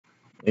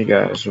Hey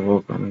guys,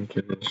 welcome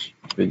to this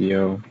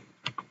video.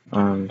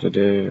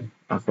 Today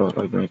I felt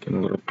like making a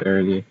little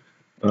parody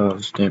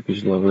of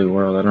Stampy's Lovely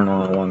World. I don't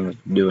know how long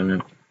I've been doing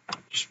it,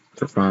 just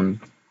for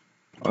fun.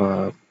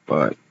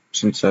 But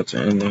since that's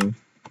ending,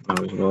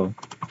 might as well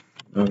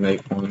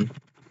make one.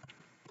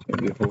 It's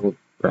gonna be a whole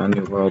brand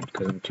new world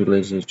because I'm too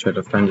lazy to try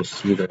to find a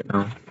seed right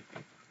now.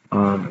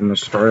 I'm gonna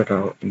start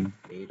out in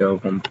beta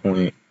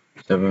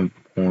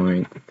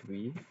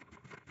 1.7.3.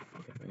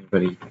 If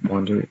anybody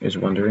is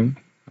wondering,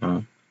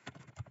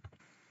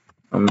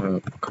 I'm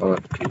gonna call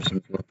it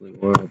Peterson's Lovely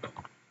World.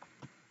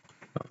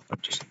 I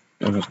just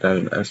almost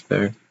added an S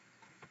there.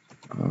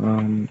 I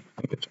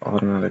think it's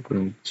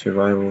automatically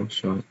survival,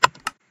 so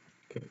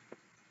okay.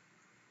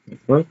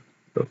 What?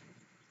 Oh,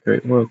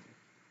 great world.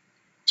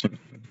 Same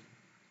thing.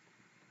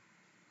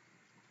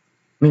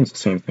 Means the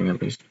same thing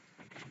at least.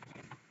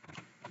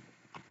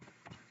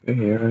 Okay,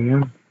 here I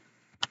am.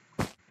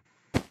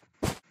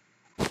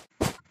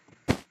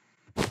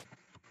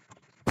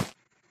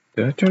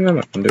 Did I turn on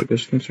my under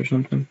distance or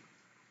something?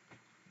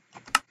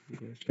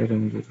 Yes,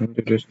 settings,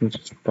 under distance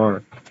is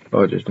far.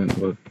 Oh, it just didn't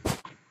load. I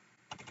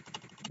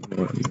don't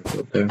know what I'm gonna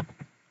build there.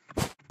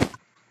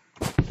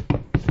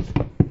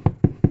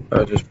 I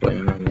was just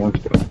playing on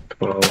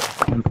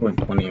 1.12,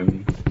 1.20, I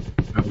mean.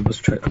 Let's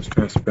try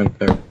to sprint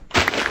there. I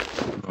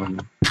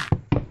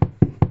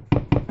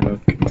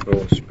don't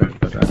control sprint,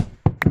 but I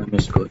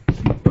misclicked.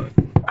 But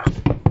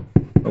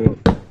oh well.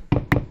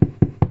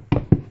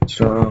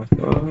 So I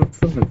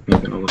feel like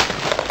making a little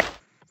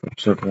from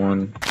episode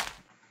 1.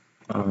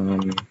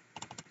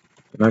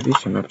 There might be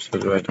some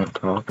episodes where I don't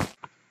talk,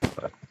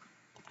 but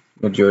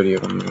majority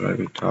of them I might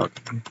be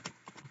talking.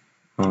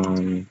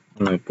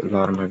 Like a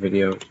lot of my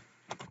videos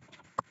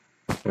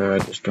where I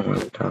just don't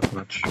really talk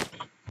much.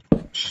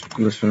 Just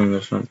listening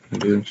to something,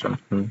 doing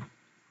something.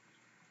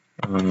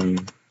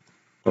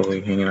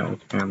 Probably hanging out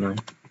with family.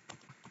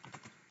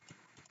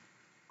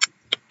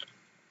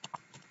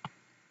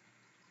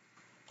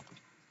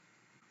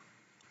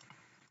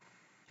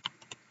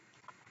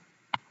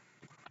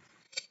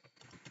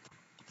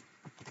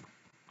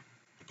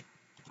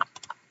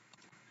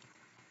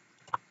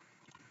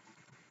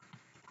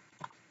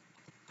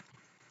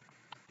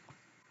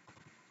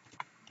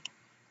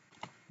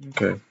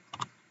 Okay,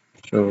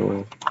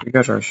 so we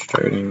got our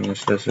starting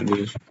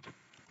necessities,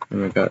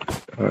 and we got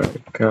our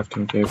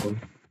crafting table.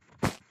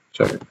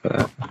 Sorry for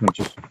that. I'm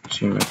just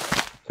seeing my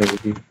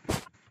activity,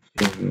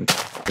 seeing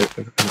how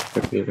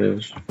trippy it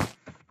is,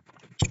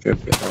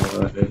 trippy how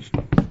that is.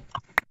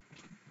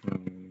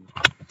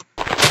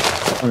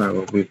 And I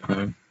will be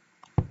playing.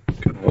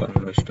 Can hold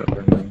on my stuff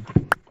right now.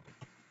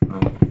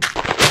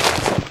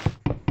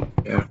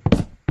 Yeah.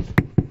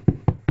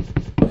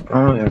 I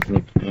don't really have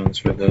any plans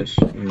for this,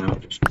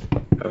 just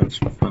having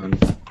some fun,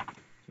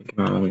 making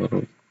my own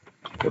little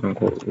quote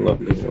unquote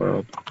lovely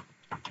world.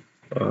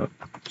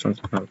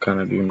 Something I've kind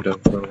of dreamed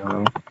of for a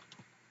while.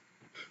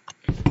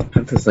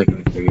 This is like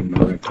a very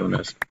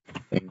monotonous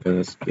thing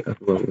because it's a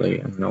little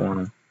late and I don't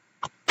want to.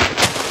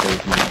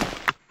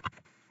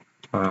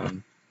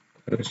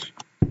 Cause,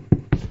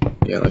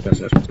 yeah, like I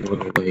said, it's a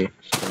little late.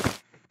 So,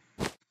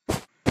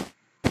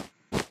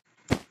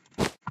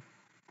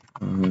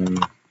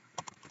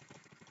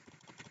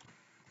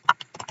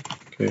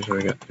 okay, so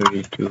I got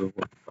 32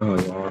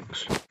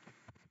 logs.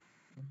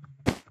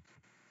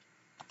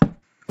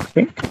 I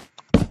think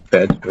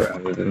beds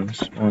rather than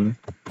this one.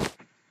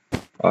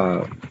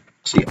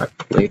 See, I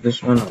played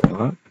this one a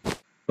lot,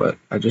 but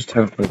I just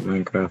haven't played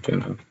Minecraft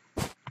in a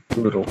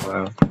little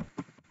while.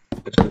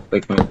 This is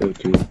like my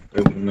go-to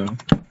version now.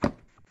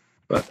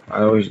 But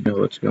I always know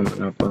what's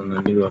coming up on the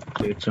new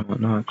updates and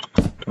whatnot.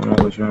 Don't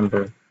always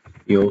remember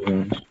the old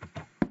ones.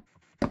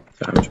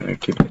 So I'm trying to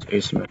keep it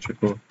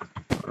asymmetrical.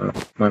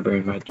 My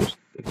brain might just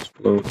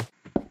explode.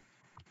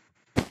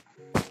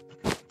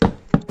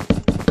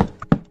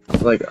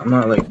 Like, I'm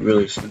not like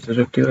really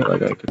sensitive to it.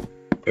 Like, I could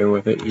bear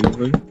with it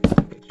easily.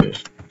 It's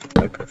just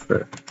I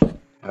prefer to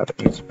have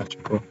it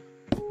asymmetrical.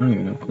 I don't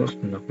even know close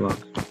enough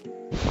blocks.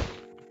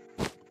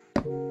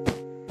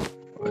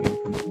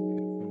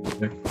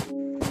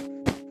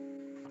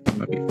 It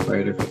might be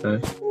quieter for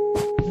that.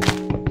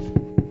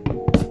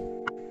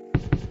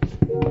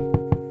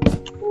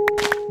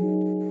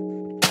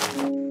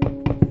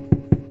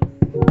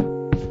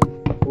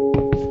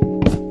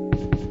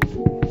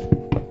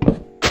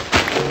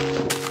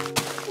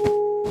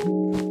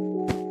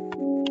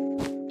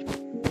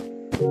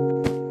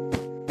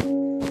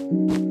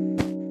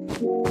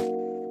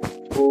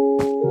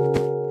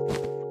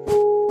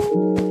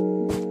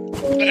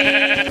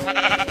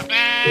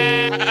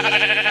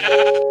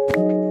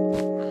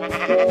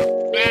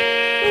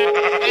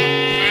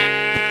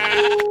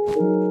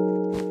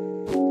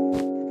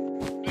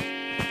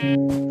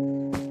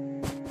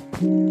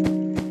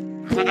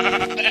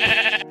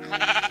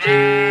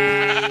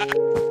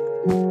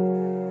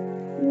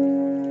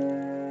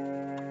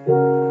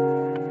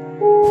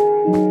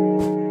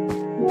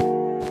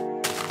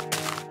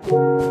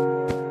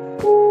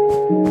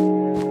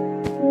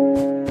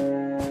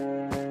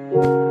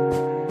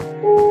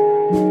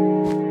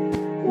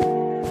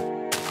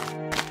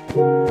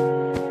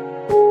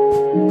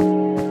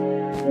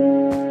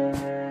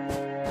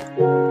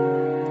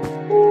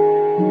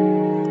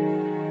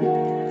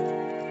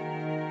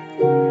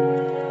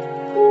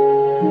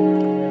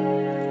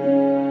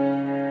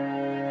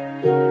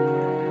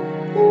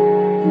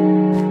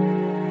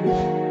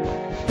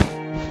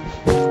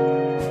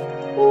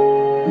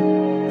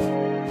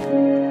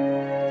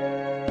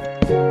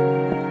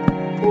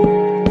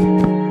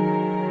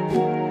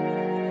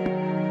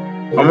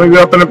 gonna be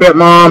up in a bit,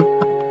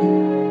 Mom.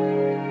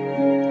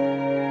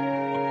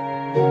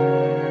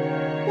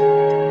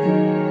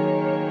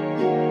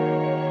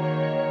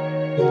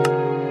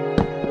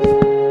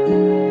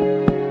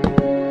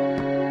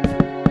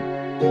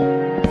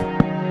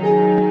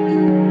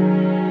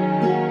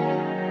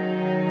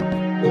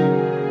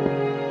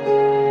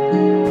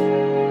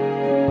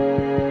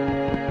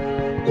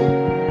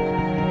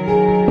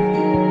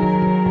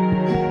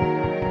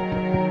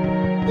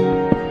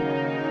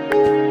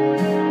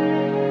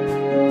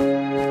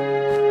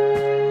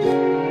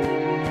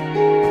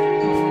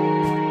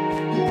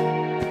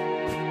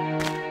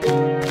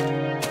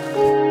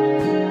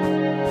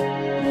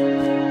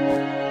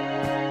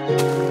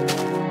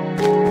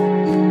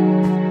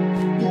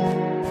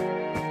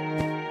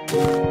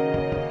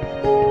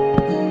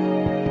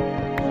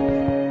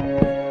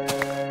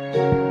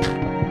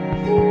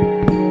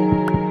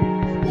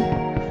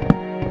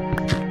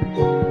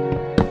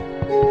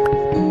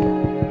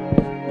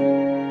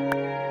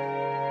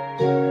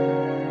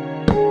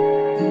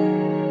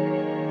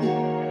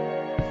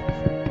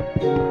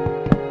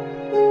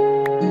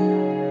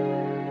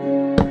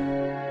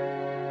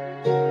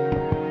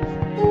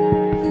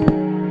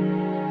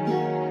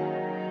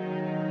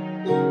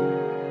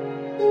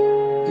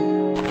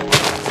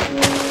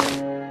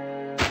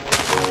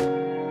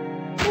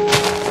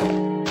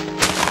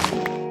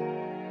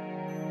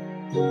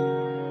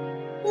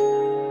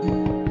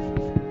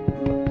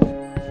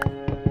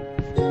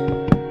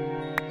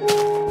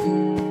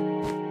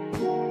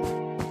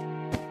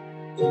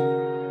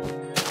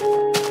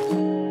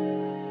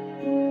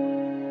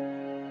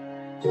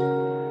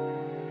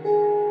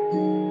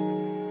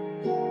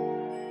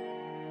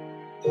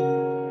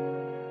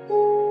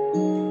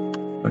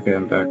 Okay,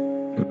 I'm back.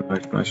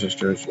 My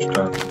sister is just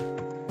talking.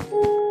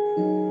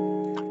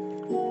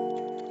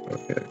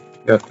 Okay,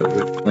 got the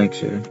links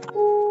here.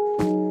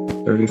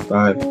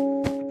 35.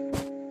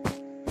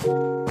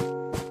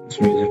 This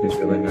music is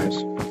really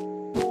nice.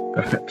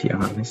 Gotta be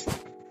honest.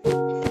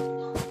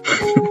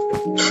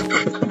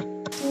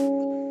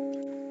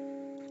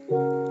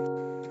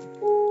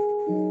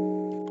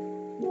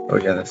 Oh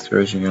yeah, this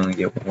version you only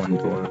get one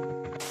door.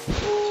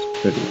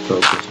 It's pretty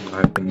focused in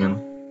my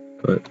opinion,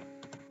 but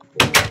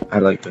I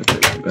like this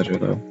version better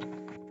though.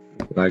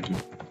 Laggy.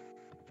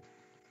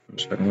 I'm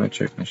just gonna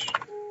check my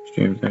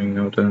stream thing.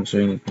 No, it doesn't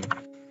say anything.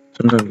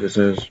 Sometimes it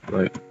says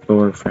like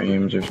lower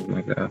frames or something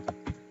like that.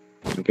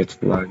 It gets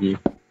laggy.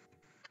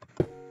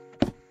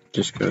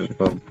 Just cause,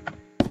 well,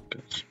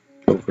 it's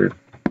over.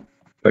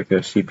 Like the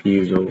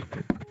CPU's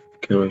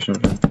overkill or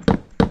something.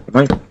 I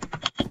might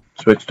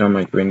switch down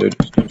my render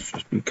distance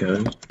just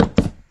because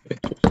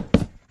it's just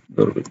a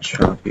little bit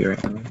choppy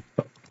right now.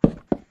 But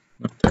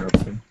not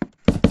terrible.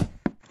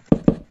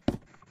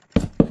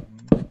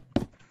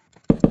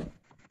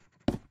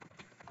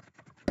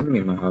 I'm gonna be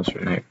in my house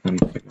right now,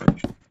 pretty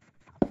much.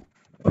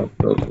 I'll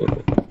build a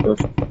little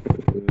stuff.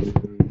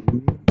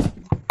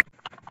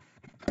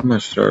 I'm gonna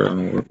start on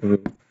the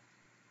roof.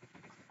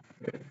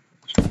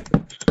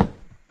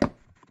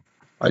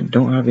 I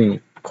don't have any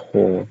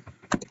coal.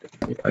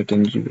 I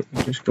can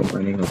just go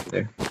mining over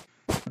there.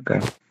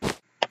 Okay.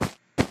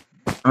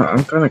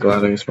 I'm kind of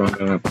glad I spawned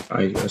in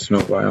a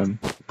snow biome.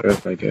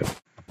 If I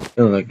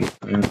feel like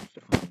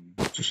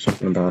it, just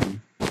something about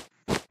them.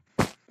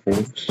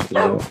 Wolves,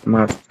 so I might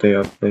have to stay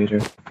up later.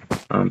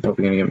 I'm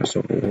probably gonna get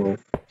myself a wolf.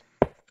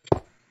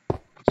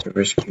 It's a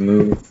risky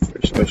move,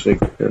 especially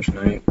for the first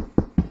night.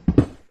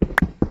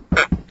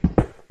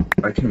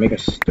 I can make a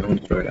stone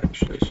sword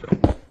actually, so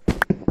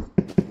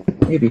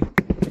maybe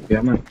I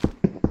might.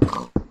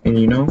 And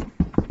you know,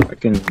 I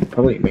can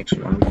probably make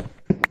some armor.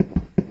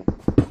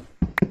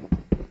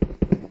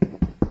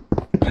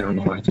 I don't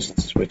know, I just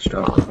switched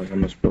off because I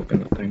almost broken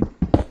the thing.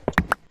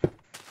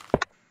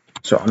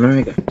 So I'm gonna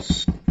make a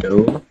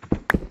stove,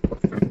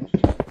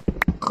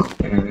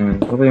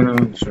 and probably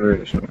another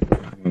sword or something.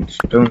 I mean,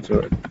 stone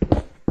sword.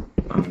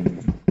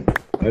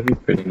 That'd be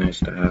pretty nice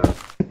to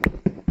have.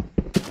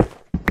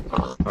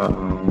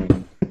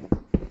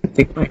 I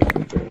think my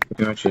aim goal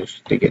pretty much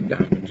is to get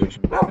diamonds or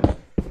something like that.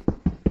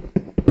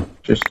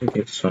 Just to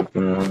get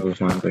something along those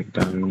lines like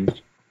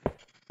diamonds.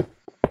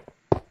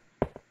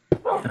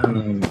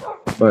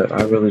 But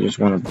I really just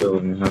want to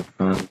build and have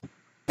fun.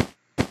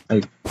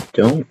 I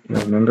don't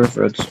remember if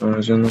redstone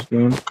is in this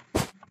game,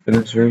 in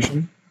this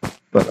version.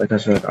 But like I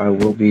said, I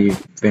will be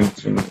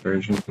advancing the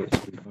version at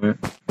some point.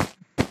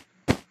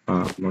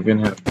 We're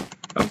gonna have,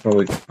 I'm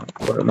probably gonna,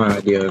 part of my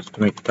idea is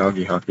to make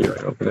doggy hockey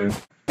right over there.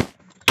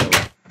 So,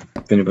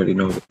 if anybody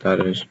knows what that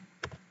is.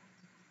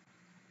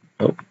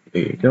 Oh,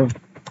 there you go.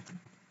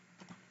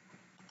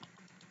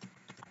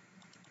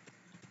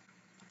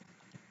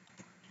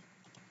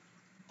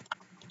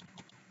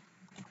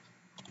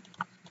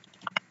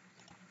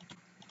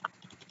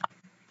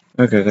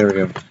 Okay, there we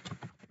go.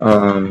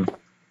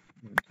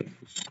 Take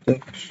the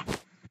sticks,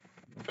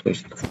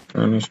 place the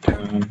furnace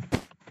down.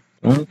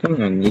 The only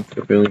thing I need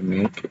to really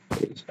make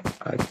is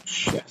a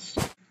chest.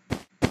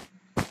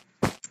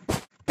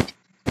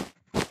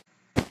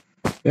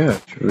 Yeah,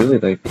 it's really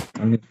like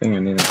the only thing I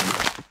need to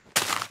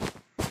make.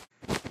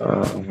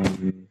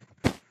 Um,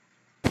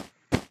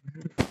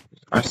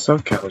 I saw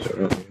cows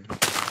earlier.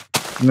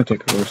 I'm gonna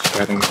take a little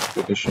scouting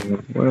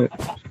expedition. What?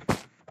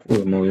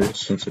 Ooh, moly, this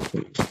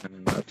sensitivity is kind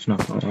of nuts,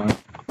 not gonna lie.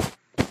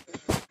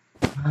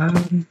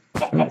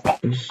 What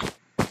is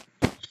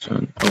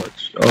sun?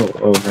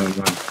 Oh, never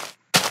mind.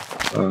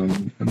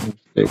 I'm gonna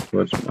stay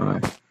towards my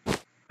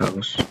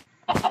house.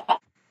 I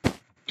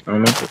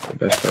don't know if it's the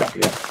best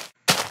idea.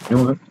 You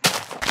know what?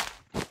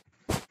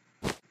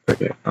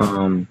 Okay,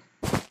 I'm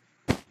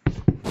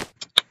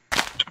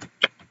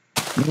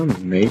gonna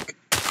make it,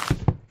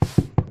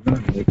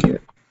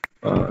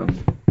 I'm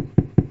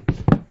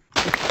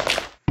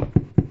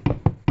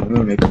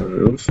gonna make a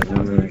roof, and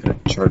I'm gonna make a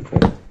charcoal.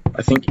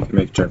 I think you can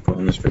make charcoal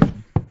in this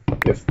version.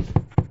 If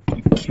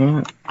you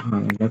can't,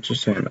 let's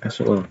just say I'm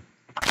SLO.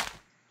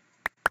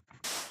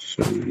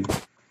 So,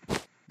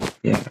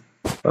 yeah.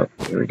 Oh,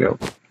 here we go.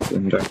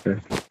 Boom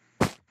doctor.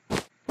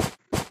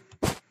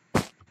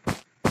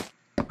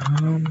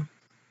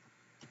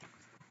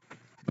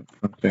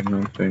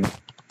 Nothing.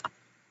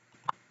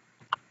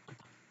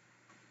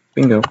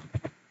 Bingo.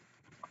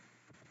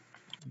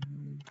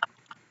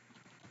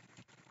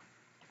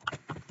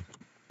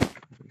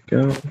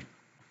 There we go.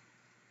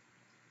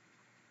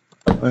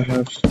 I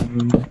have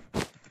some.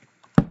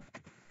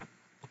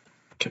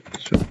 Okay,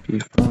 this will be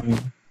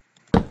fine.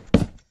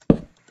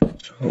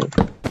 Let's hope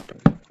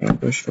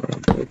ambush or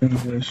I'm building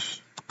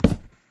this.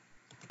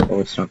 Oh,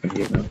 it's not gonna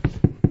be enough.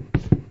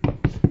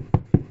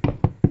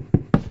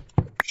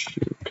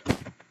 Shoot.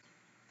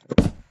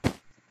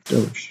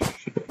 Oh shit.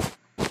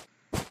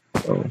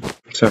 Oh,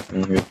 it's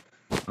happening here.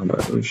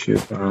 Oh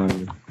shoot. I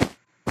don't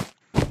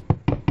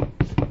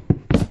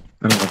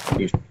know if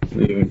he's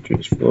leaving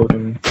trees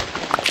floating.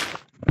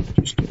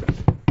 Just do that.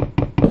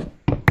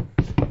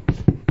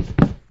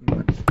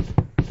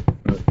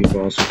 That would be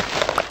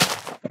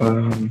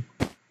awesome.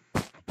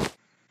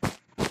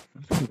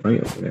 There's a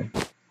light over there.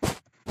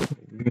 There's a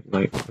weird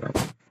light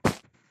problem.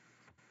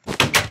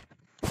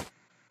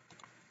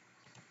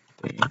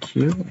 Thank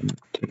you. I'm gonna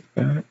take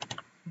that.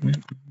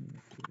 And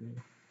do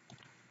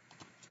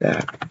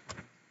that.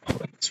 Oh,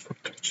 that's for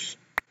touches.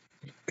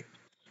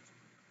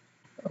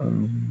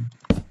 Boom.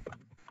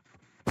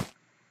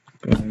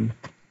 Boom.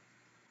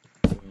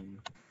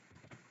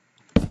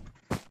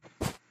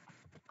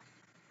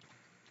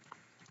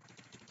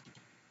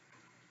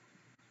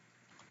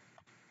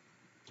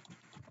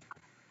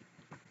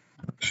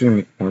 Actually,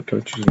 make more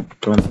torches and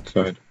throw them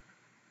outside.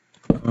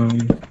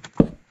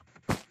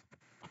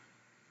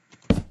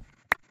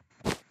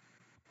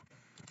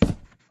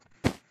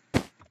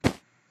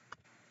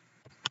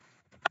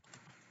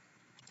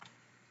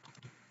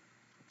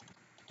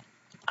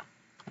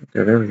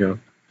 Okay, there we go.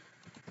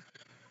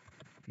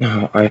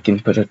 Now I can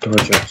put a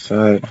torch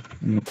outside.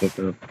 I'm gonna take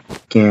a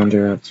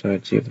gander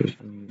outside, see if there's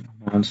any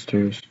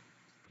monsters.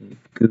 Any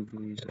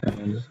googlies,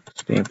 as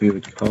Stampy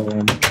would call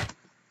them.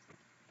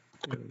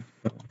 There we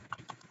go.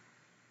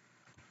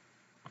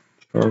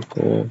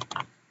 Charcoal,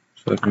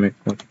 so I can make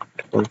more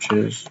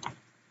torches.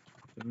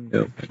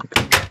 Bingo,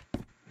 bingo.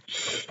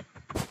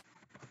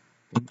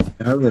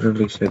 I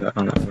literally say that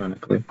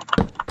unironically.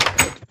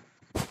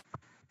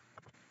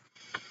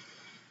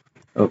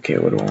 Okay,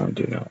 what do I want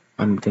to do now?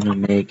 I'm gonna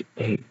make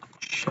a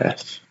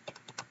chest.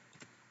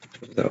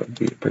 That would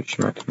be a pretty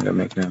smart thing to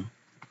make now.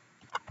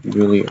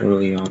 Really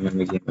early on in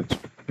the game, it's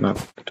not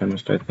the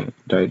dumbest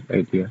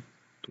idea.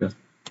 Yeah.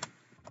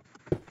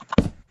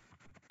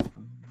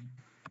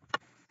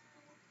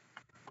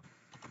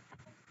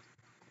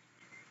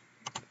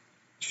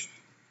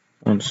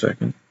 1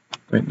 second.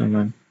 Wait, no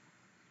man.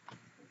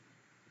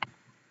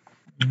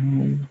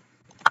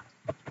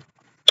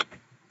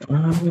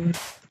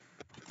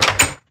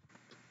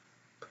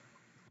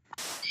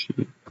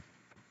 Sheep.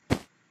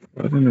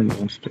 What are the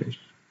monsters?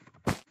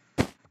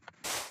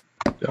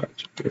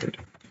 That's weird.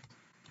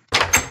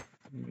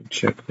 Let me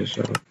check this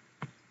out.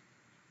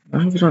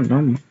 I don't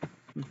know.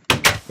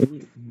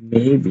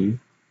 Maybe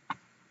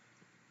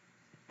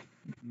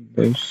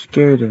they're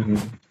scared of me.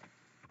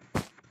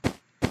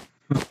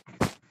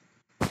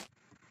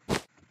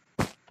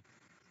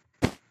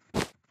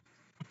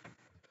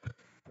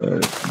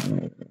 But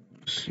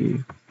let's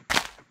see.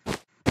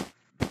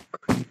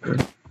 Creeper.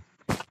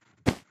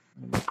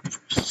 I'm looking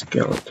for a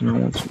skeleton. I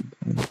want some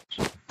bones.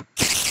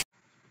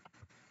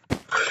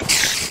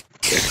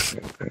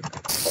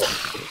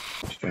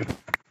 Okay.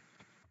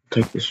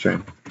 Take this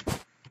string.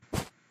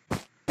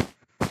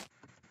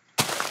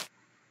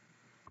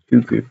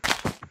 2 creepers.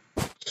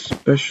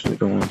 Especially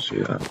don't want to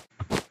see that.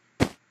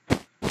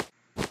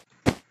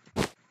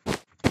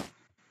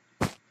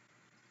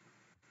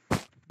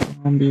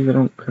 Zombies, I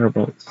don't care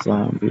about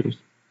zombies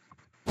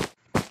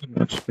as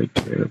much as I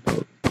care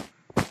about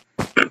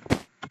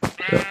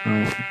the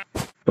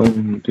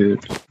bone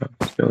dudes,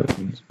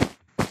 skeletons.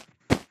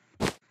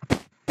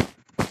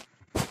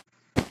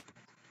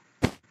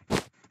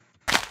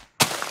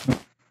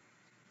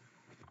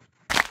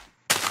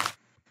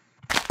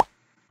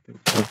 A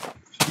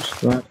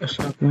few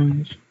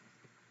saplings.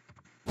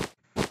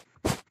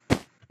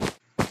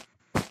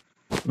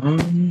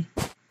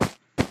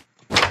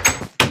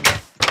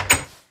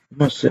 I'm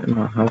gonna sit in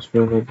my house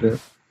for a little bit.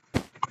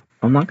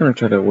 I'm not gonna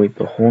try to wait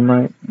the whole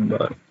night,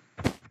 but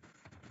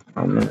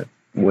I'm gonna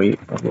wait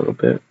a little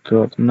bit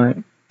throughout the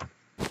night.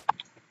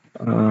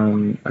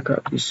 I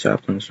got these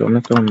saplings, so I'm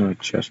gonna throw them in my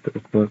chest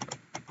real quick,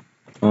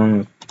 along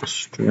with the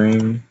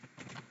string,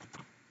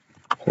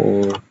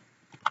 pole,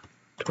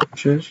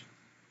 torches,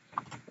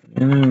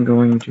 and I'm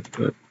going to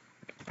put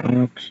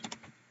axe,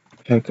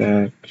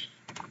 pickaxe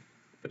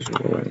as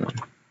well right now.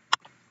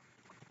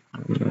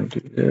 I'm gonna do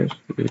this,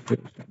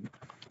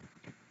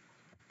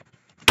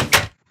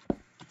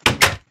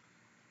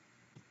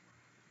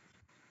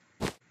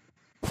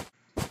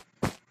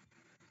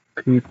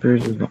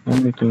 Creepers is the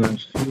only thing I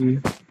see.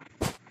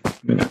 I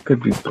mean, I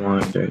could be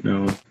blind right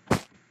now.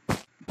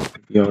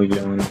 Y'all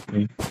yelling at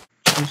me.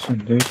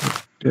 Jason,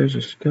 there's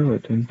a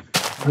skeleton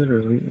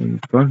literally in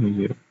front of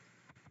you.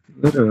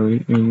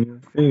 Literally in your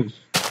face.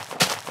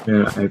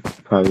 And I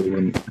probably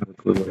wouldn't have a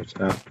clue where it's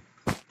at.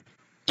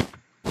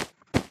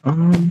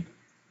 Don't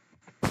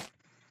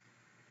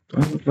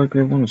look like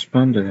they want to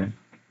spawn today.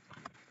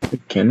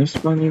 Can they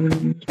spawn even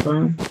in this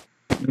biome?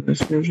 In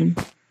this version?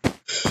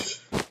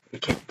 They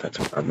can't, that's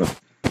a problem.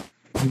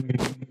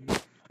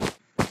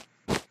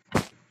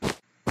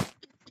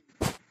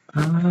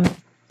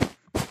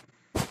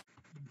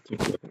 Take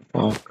a little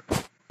walk.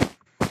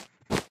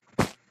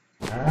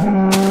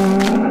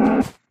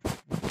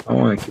 I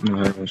want to keep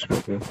my eye on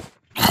circle.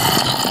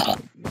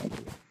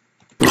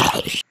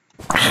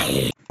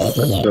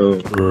 Let's go.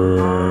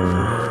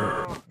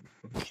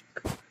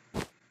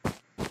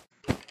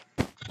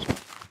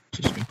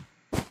 Excuse me.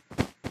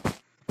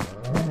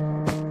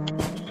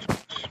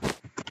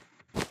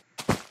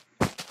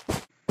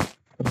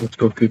 Let's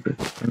go creeper.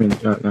 I mean,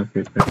 not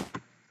creeper.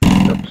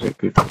 Not say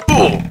creeper.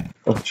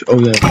 Oh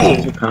yeah,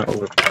 these are kind of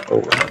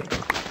over.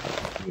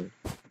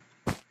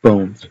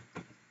 Bones.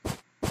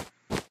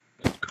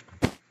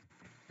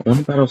 I want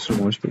to battle some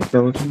more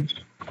skeletons,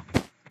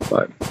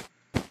 but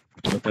I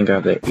don't think I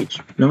have that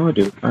HP. No, I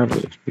do. I have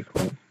the HP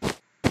for it.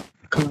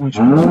 Come on,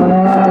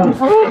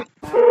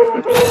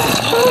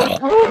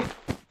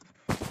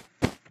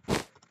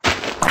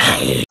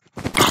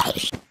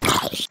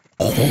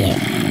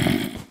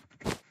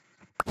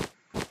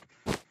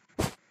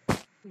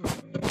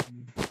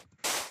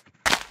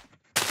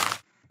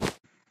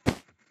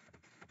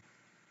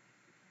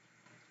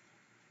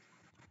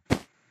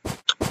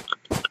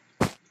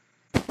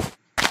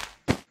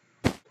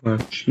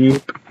 Black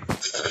sheep.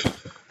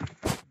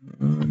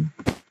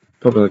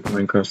 Probably like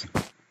Minecraft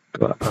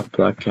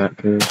black cat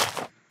cage.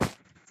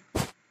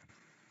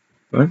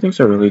 One of the things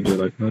I really do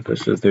like about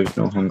this is there's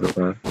no hunger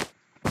bar.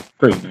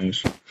 Pretty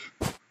nice.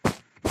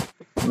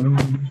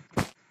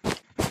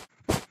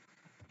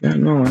 Yeah,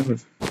 no, I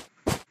have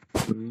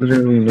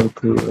literally no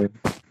clue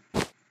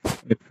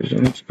if there's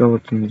any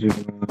skeletons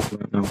even alive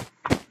right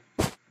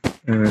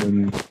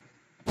now.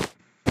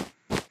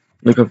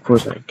 Like, of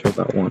course I killed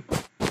that one.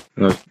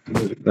 That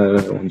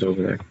other one's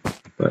over there.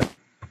 But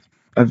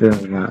other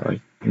than that,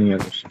 like, any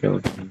other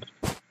skeletons,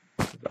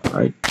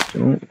 I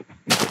don't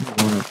really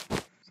want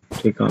to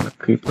take on a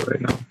creeper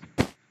right now.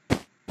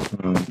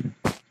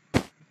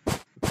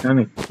 It kind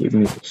of gave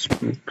me the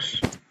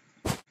spooks.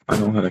 I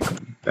know how to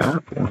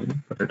combat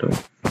one, but I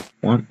don't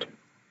want to.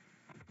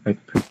 I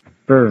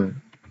prefer it.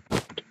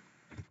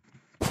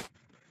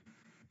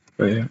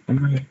 But yeah,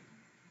 am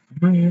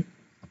I here?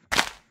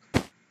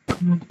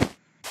 Come on.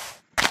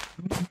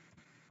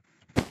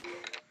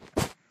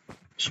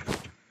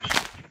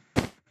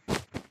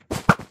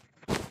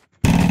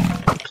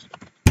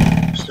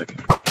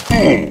 Second.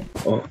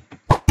 Oh.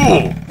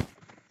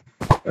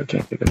 I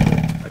can't take another.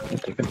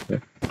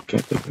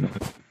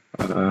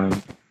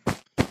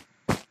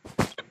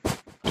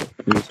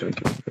 Please don't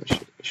give me that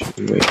shit. I should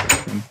be waiting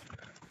for him.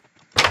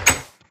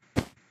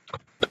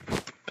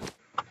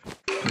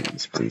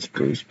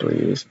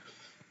 Please.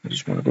 I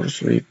just want to go to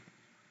sleep.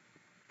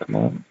 Come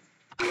on.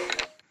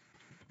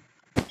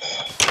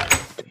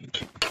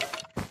 Thank you.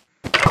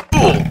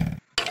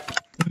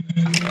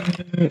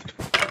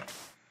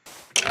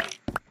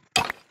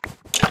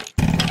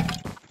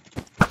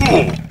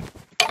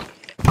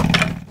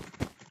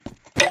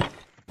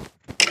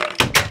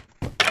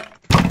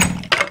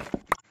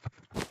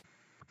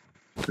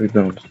 Three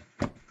bones.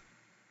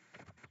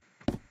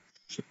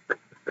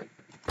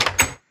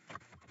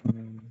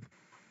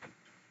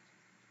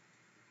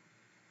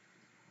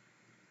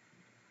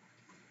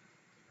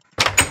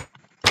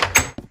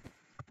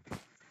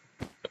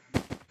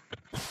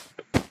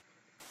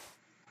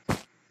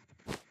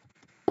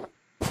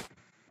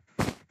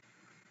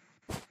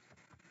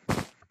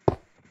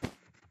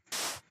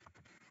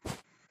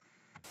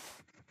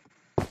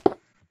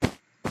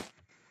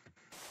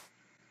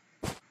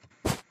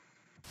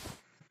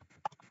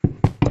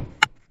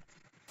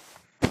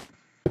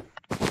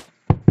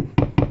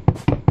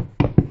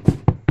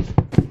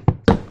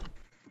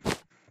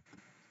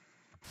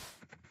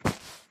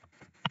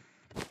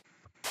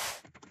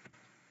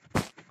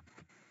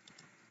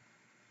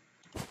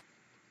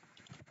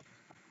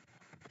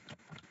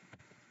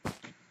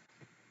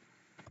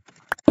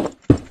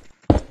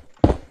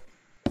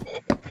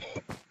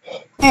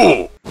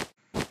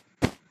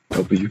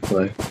 W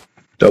play.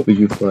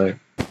 W play.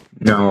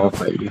 No, I'll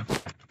fight you.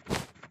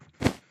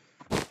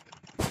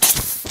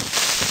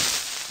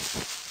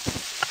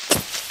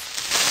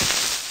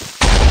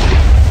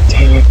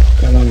 Dang it.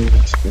 I want to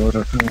explode. I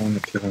kind of want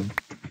to kill him.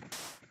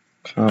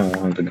 Kind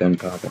of want the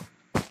gunpowder.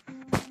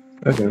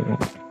 Okay, well.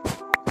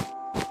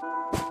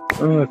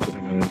 Oh, that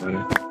doesn't really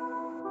matter.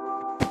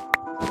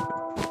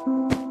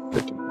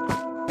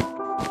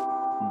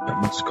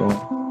 Let's go.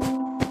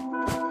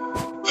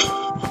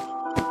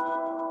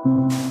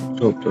 Let's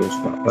hope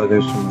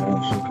there's some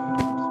walls.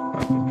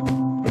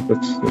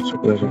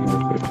 There's a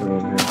more picture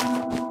over here.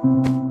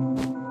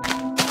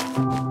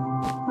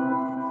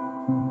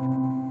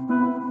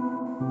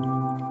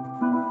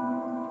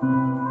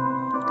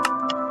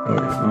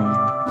 Alright,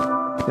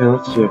 yeah,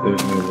 let's see if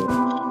there's any walls.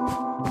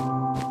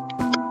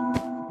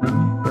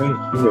 Right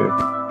here.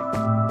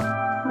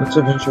 Let's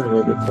adventure a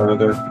little bit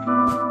farther.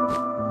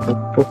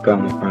 We'll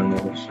bound to find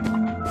walls.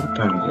 What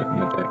time is it in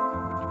the day?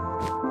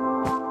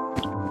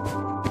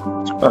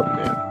 It's about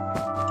noon.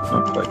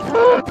 Not quite.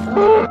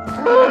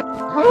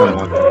 I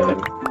want to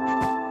live.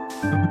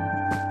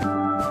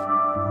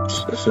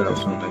 This is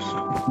also nice.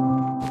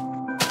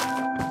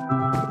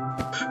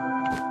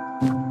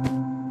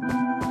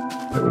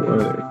 Where are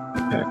they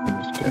attacking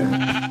this guy?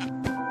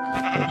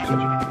 Let's get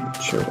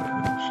sure.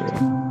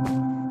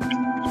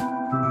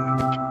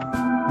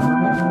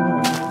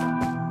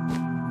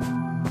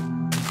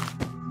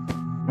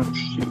 Oh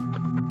shit.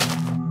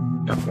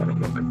 That's what I'm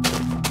looking for.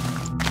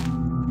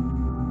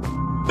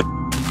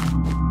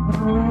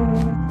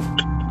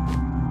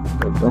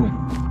 Well done.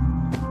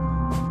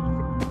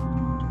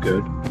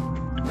 Good.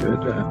 Good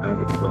to have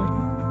it done.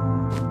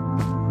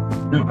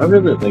 No, I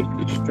really like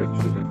these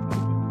structures.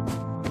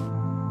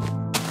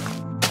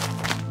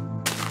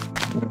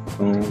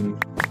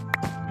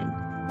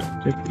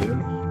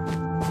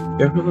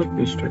 Yeah, I really like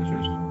these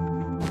structures.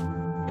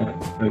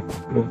 Like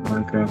what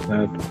Minecraft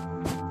had.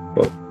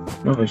 Well,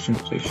 no, I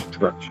shouldn't say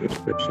structures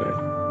per se,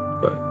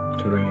 but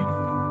terrain.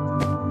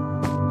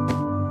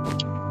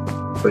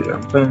 But yeah,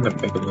 I'm planning to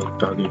make a little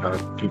doggy hut,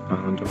 2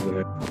 pounds over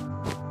there.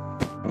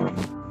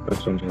 That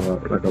sounds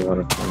like a lot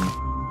of fun.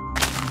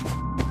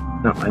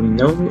 Now, I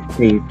know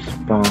they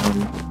spawn.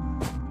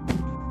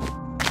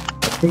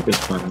 I think they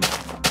spawn in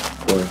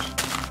forest.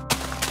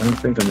 I don't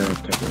think I'm in a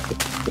technical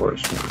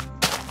forest mode.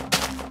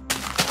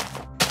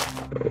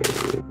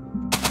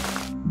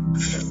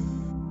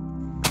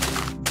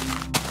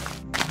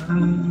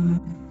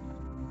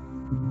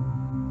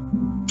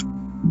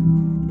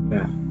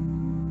 Yeah.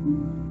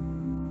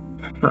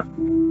 Huh.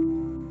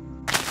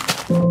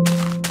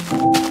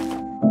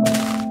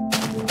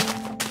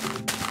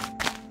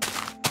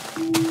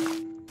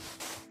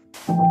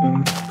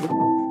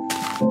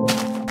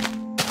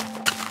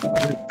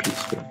 Very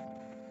peaceful.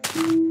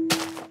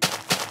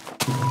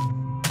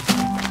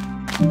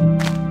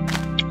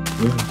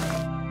 Yeah.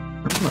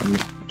 I'm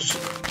just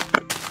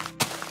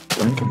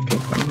blank and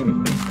can't find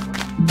anything.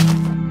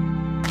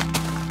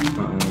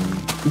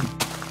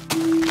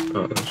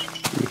 Oh,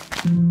 shoot.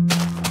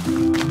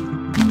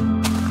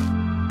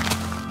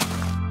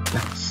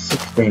 That's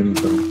 6 days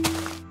though.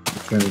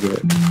 I'm trying to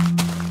get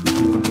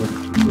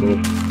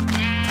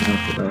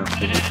after that,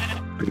 I have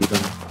to breathe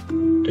on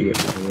to get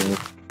my world.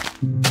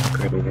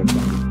 Grab a world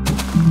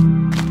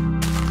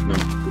no,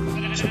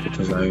 simple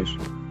desires.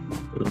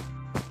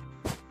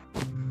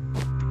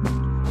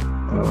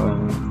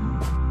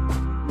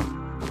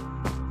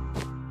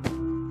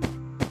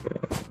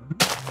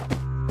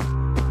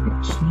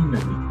 Not seeing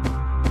any.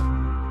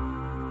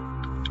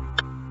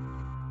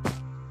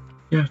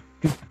 Yeah.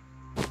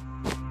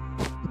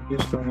 You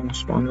just don't want to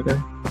spawn today?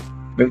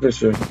 Maybe there's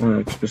just one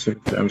like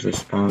specific times they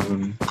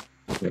spawn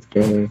the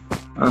day.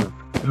 I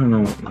don't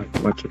know like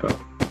much about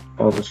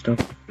all the stuff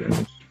in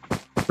this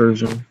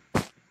version.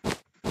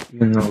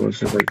 Even though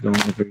this is like the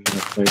only version I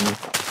play with.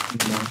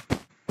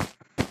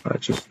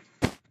 Just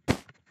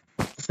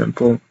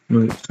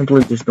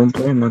simply just don't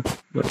play much,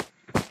 but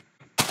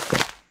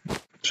I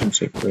shouldn't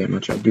say play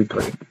much, I do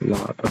play a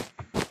lot, but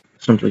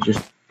simply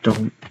just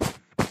don't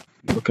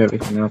look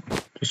everything up,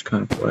 just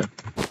kind of play.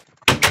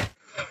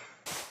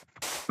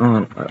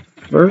 On a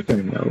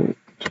further note,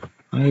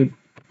 I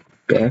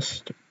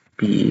best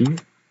be,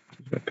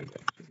 there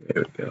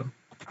we go,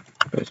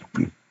 best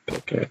be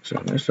pickaxe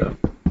on this up.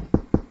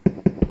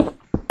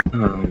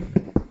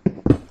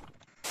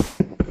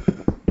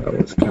 That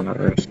was kind of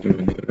risky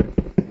maneuver.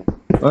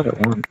 But it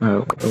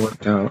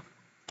worked out.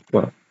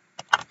 Well,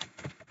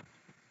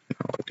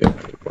 no, it didn't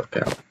really work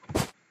out.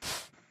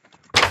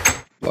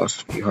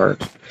 Lost a few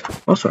hearts.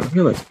 Also, I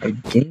realized I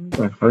gained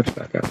my hearts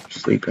back after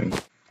sleeping.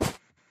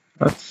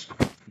 That's...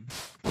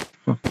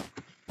 Huh.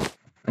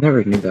 I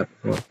never knew that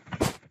before.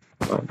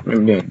 Well,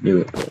 maybe I knew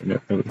it, but I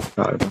never really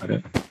thought about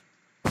it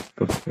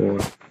before.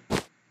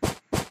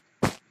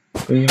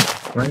 But yeah,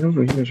 right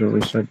over here is where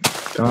we said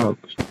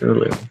dogs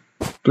earlier.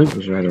 I believe it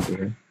was right over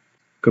here.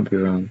 Could be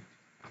wrong.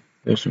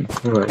 There's some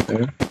coal right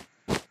there.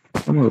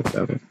 I'm gonna look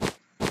at it.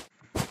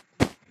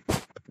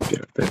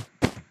 Get up there.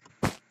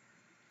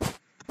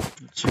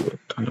 Let's see what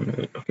time.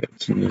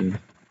 It's new.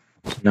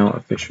 It's now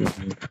official.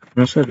 When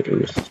I said it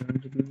was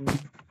time to be new,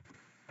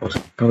 I was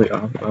probably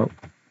off about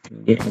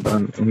getting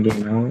about an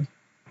in-game hour.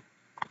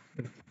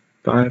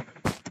 5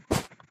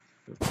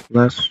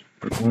 less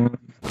or more.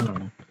 I don't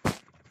know.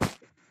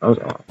 I was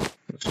off.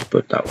 Let's just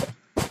put it that way.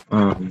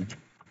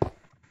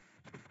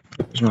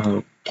 There's my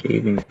little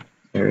caving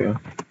area.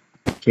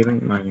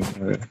 Caving mining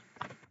area.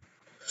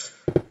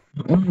 I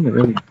don't want to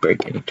really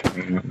break any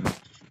terrain on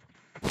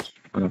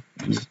that.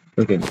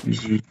 Like an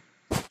easy.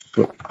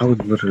 So I was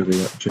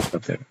literally just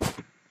up there.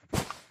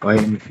 Why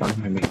am I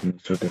making it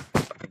so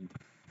difficult?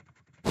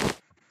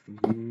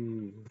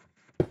 Ooh.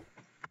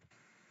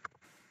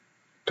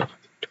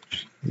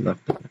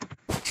 Left it.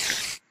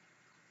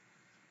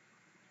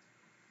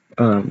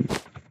 I'm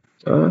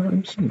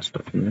seeing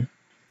stuff in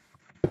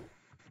there.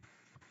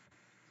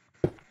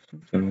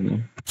 Something in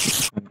there.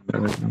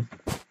 Right now.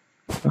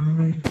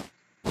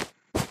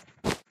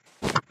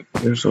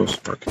 There's those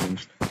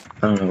sparklings.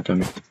 I don't know what that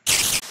means.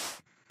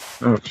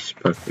 I don't know what these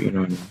spark, but you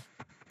know what I mean.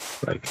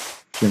 Like,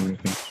 human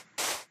things.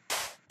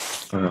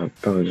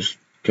 Probably just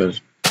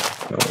because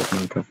that was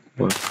Minecraft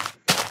was.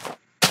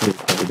 It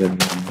probably didn't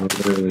mean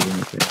literally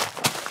anything.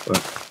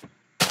 But,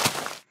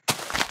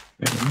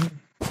 yeah.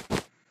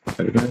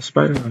 I got a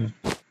spider on it.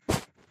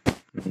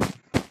 I don't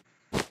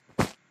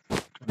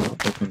know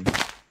if I can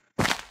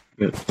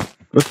get it.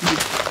 Look at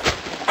this.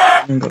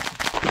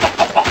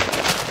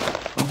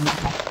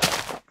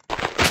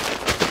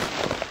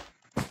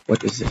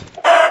 What is it?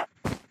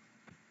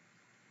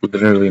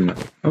 Literally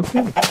nothing.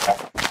 Okay.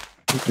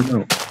 Good to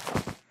know.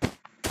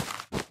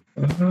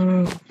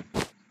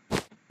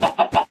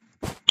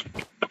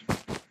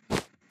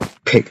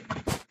 Pig.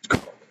 Let's go.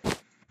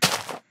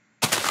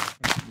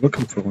 I'm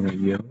looking for one of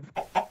you.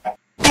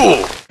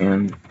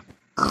 And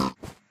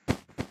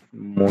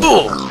more.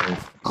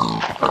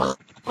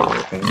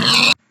 Okay.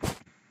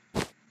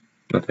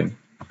 Nothing.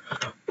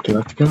 Do I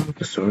have to kill him with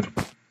the sword?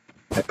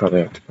 I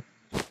probably have to.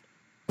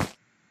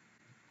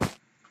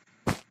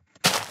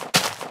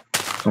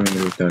 Tell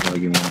me with that all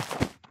you want.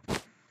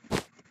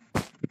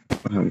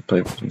 I haven't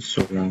played this in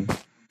so long.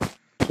 I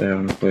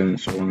haven't played in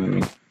so long. I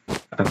mean,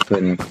 I've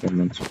played in a couple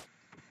months.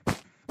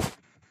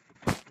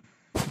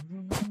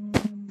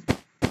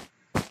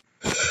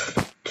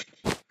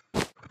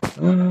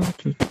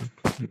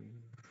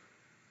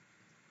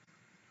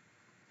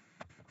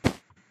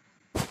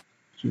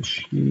 Some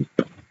sheep.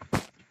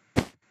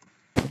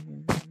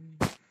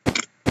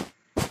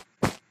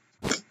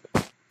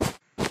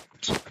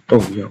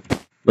 Oh, yo,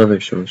 leather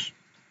source.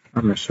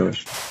 Armor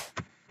source.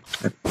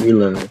 I have 3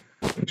 leather.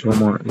 There's one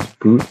more. These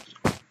boots.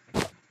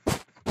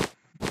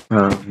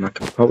 I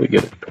could probably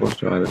get a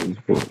torso out of these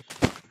boots.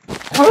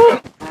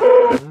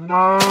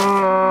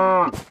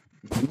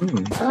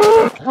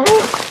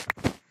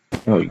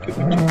 Oh, you give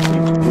me 2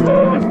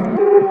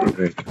 things.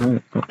 Great. Oh,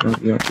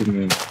 you don't give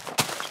me.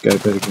 This guy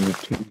better give me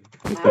 2.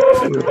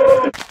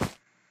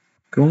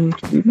 Going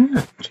to be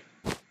matched.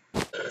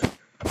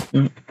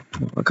 Yeah,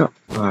 well, I got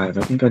 5.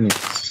 I think I need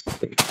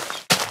 6.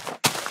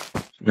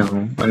 No,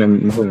 I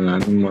need more than that.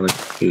 I need more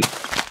like 8.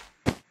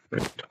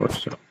 Right,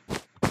 torso.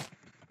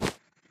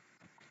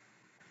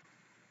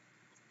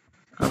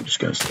 I'm just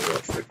gonna save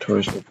up for a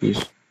torso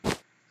piece.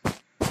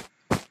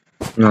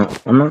 No,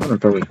 I'm not gonna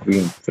probably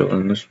fill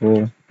in this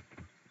hole.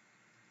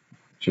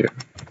 Here.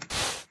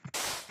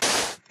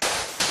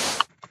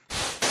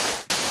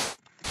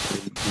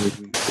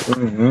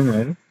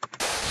 Alright.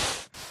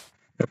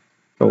 Yep,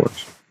 that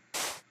works.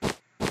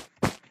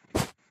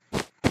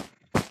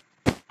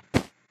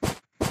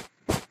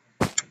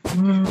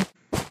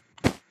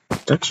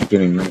 It's actually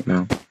getting night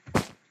now.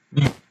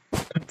 Man,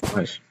 that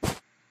flies.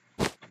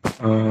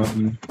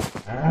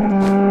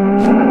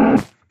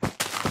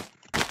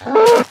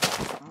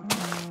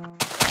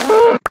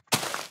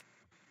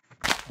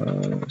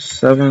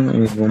 7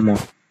 and 1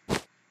 more.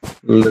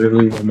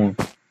 Literally 1 more.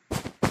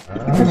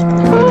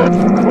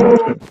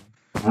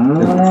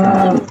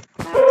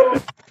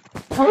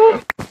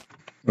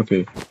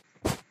 Okay.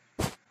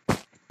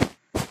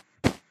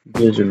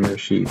 Here's your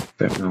mercy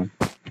right now.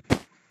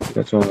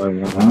 That's all I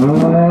want.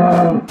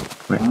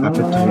 My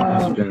appetite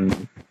has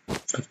been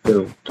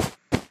fulfilled.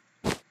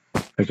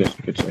 I guess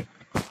you could say.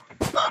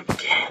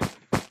 Pumpkin.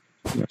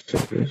 Let's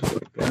take this a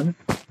little bit.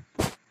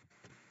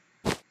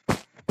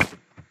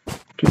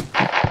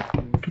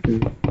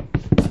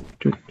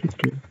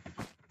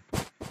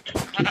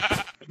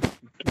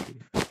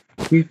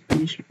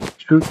 Creepy,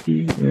 spooky,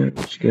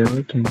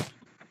 skeleton.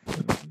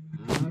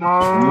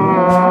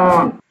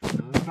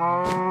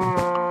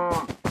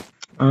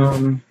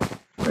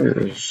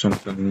 There's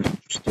something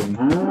interesting.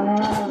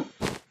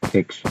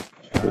 Pigs.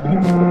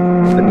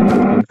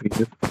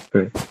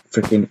 For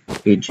freaking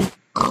aging.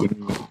 Give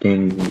me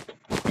dang meat.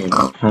 And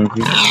I'm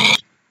hungry.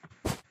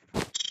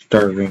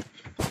 Starving.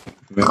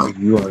 Remember,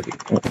 you are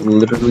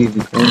literally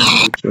the only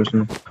food source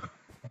in.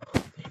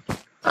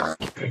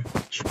 Thank you very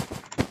much.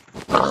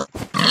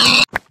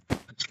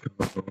 Let's go.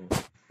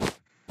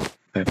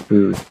 That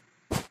food.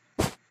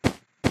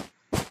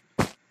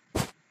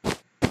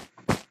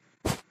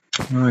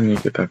 Oh, I need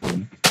to get back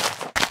home.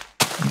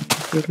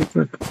 really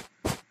quick.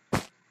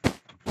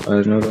 I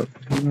didn't know that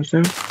he was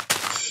there.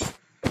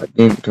 I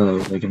didn't until I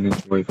was like an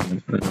inch away from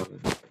it.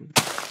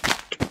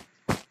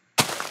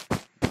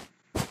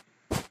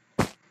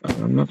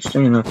 I'm not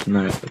staying up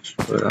tonight, but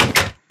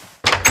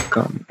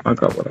I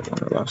got what I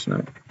wanted last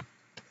night.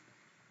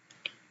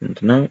 And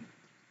tonight,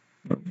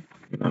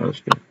 not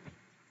as good.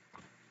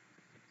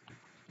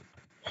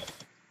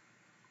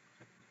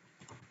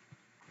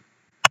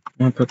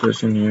 I'm gonna put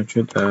this in here,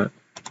 for that,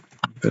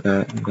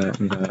 and that,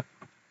 and that.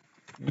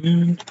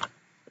 And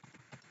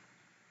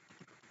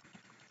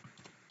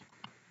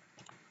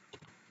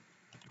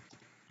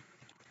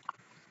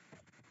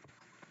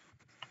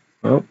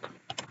oh,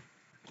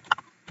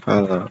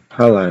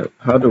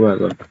 how do I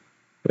look?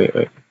 Wait,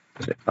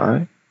 is it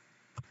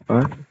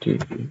D,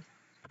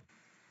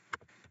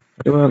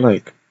 how do I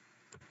like?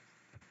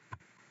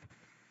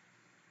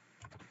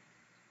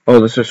 Oh,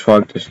 this is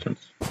fog distance.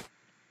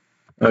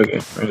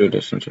 Okay, radio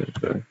distance is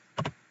better.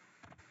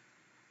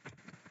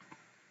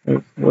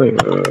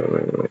 Wait.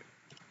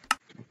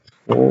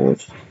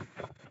 Force,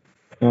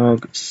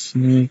 fog,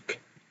 sneak.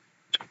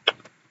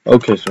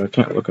 Okay, so I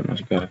can't look at my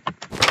guy.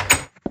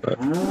 But,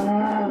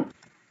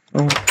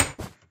 oh.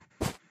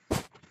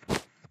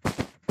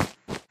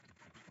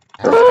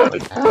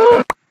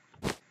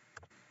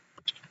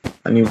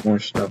 I need more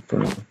stuff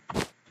for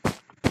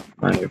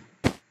my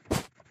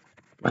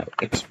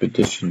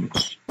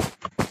expeditions.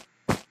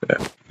 Yeah,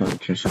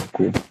 that makes so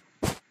cool.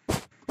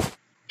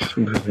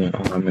 Really,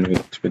 all I'm gonna be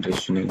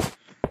expeditioning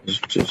is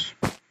just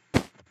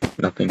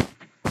nothing.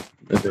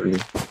 Literally.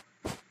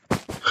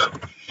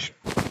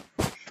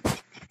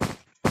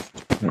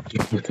 Not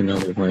deal with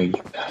another way,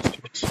 you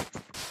bastards.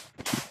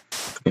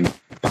 Fucking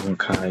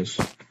bonkais.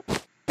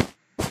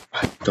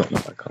 I don't know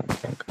if I call them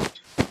bonkais.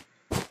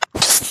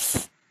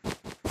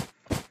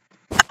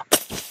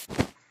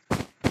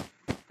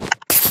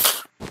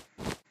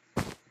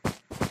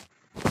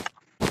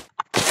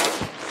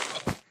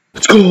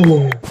 Let's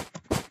go!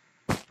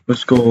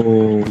 Let's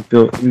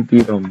go! We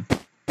beat them.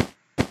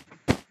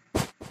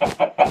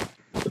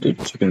 The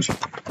chickens.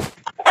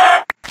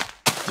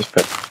 Just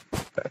pet.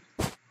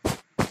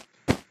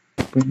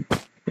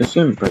 It's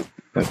in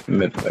like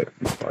mid-fight.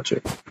 Watch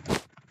it.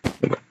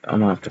 Okay, I'm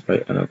gonna have to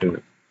fight and I'll do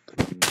it.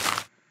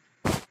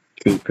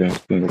 Creep and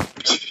spin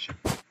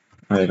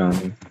right on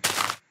me.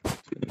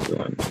 It's gonna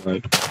go into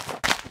like,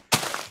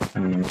 I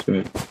don't know, it's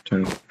gonna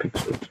turn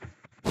pixels.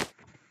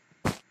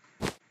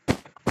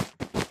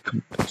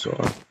 So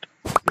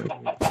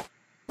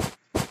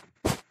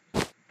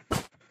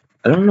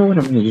I don't know what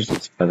I'm gonna use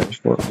these feathers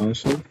for,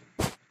 honestly.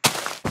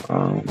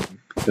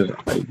 Because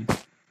I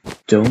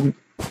don't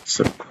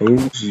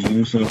suppose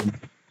using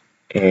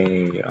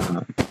a,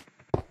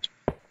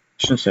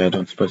 shouldn't say I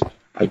don't suppose,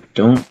 I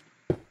don't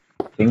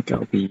think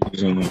I'll be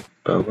using a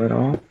bow at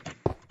all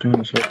during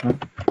this whole time.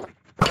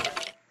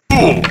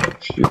 Oh,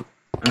 shoot.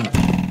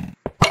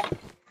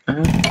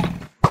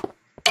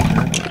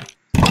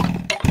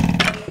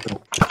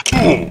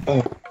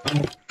 Oh,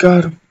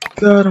 got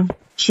him,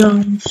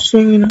 John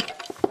Cena.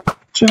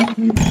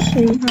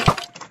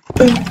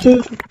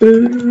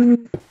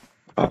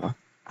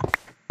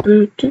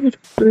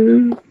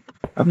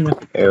 I'm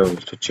like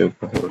arrows to choke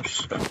a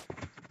horse, so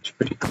it's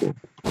pretty cool.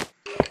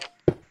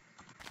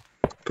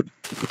 Pretty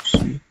cool to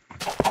see.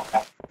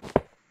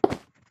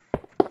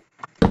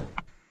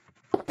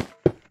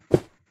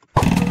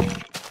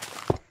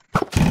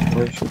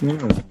 I should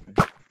know.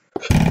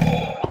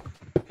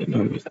 They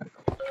know me that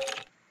cool.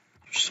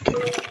 You're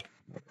scared.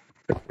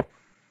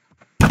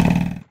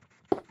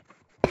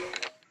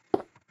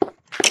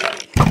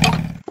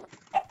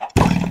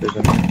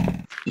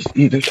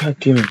 They're tag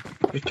teaming.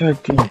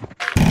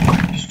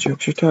 These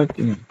jokes are tag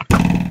teaming.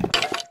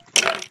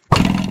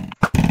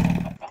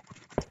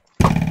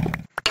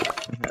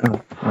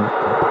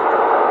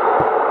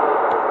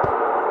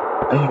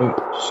 I hate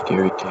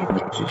scary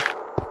technologies.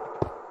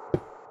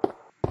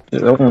 The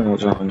other one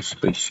was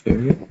honestly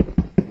scary,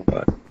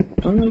 but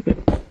I don't like it.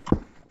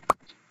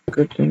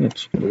 Good thing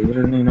it's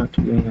literally not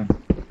to be on.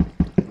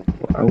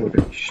 Well, I would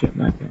have shit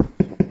my pants.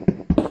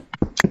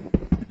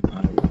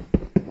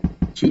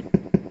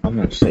 I'm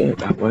gonna say it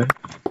that way,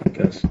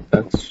 because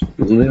that's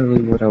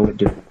literally what I would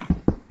do.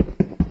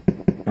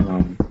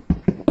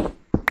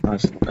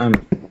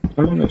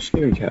 I'm on a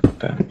scary cat at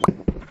times.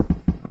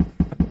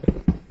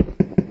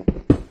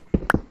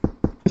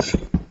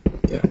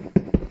 Yeah,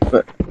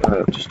 but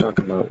just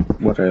talking about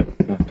what I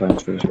have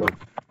plans for this world.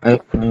 I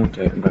plan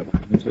to invite my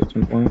friends at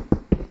some point,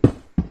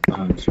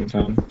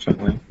 sometime, some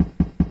way,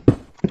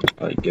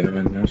 like get them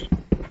in this.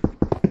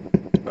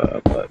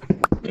 But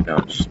you know,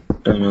 just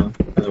don't know.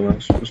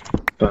 Otherwise, just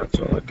that's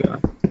all I got.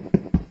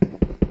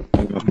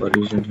 My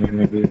buddies in here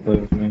maybe play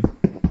with me.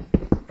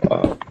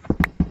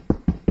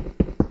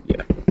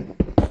 Yeah.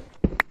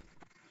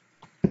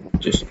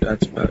 Just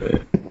that's about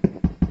it.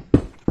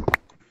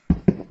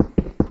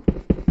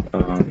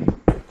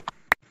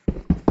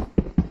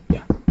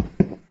 Yeah.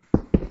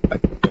 I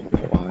don't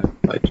know why.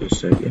 I just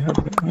said yeah,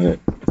 but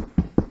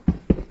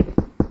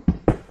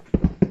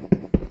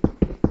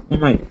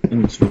might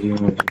end this video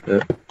in a little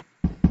bit.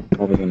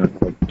 Probably gonna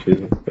record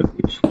 2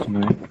 at least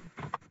tonight.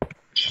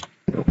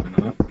 Or why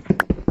not?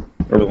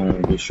 Or the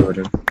one will be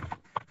shorter.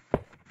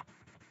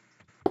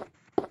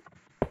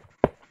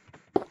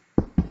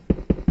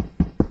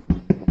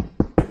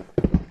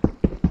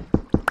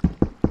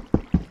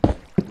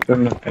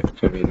 I'm not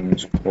activating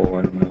this poll,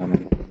 I don't know.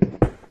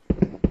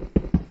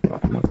 Well,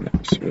 I'm not gonna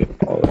activate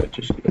all of it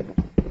just yet.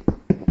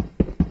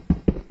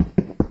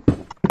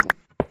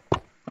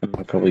 I'm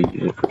gonna probably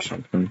use it for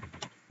something.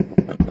 I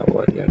don't know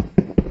what yet.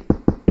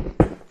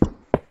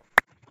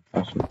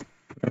 Awesome.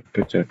 My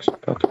pickaxe is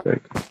about to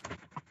break.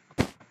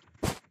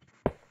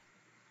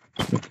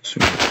 Let's make this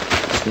one.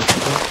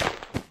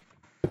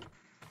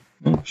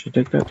 Oh, should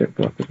take that dirt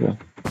block as well.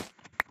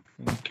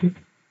 Thank you.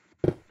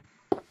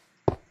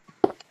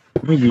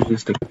 I'm gonna use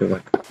this to get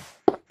like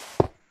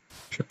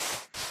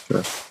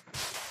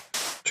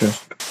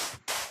just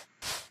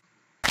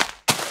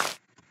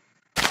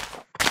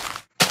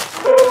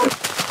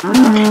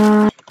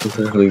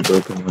literally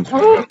broken once. I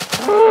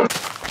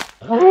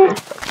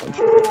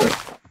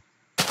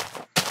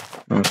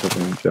was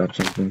hoping to drop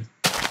something.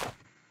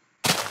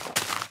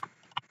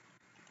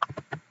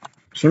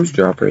 Seems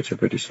drop rates are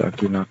pretty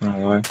sucky, not gonna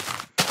lie.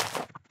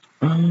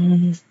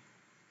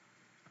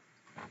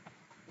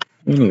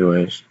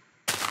 Anyways,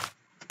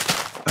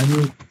 I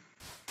need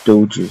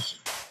doges,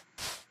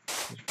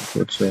 as people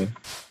would say,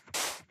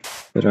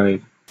 but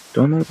I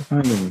don't know where to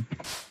find any.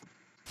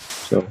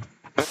 So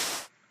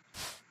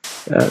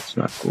that's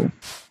not cool.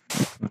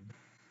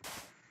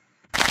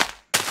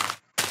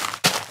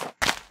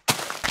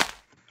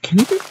 Can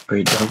you get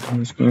great dogs in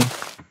this game?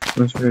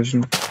 In this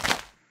version?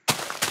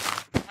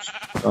 Just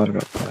thought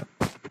about that.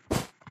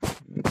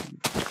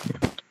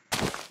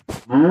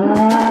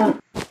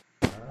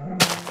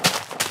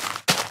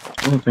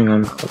 The only thing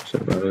I'm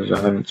upset about is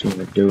I haven't seen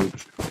a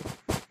doge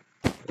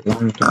for a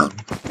long time.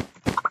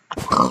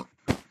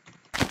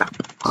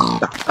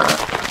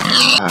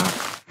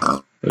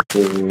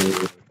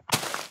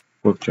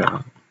 Good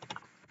job.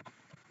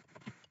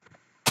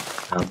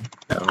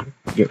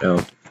 Get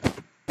out.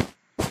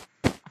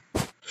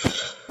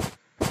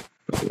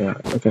 But yeah,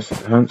 like I said,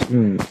 I haven't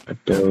seen a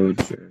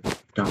doge or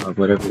dog,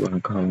 whatever you want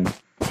to call them,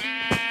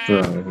 for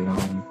a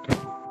long time.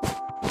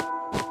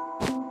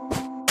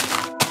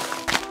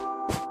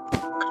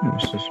 What kind of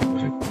is this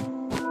music?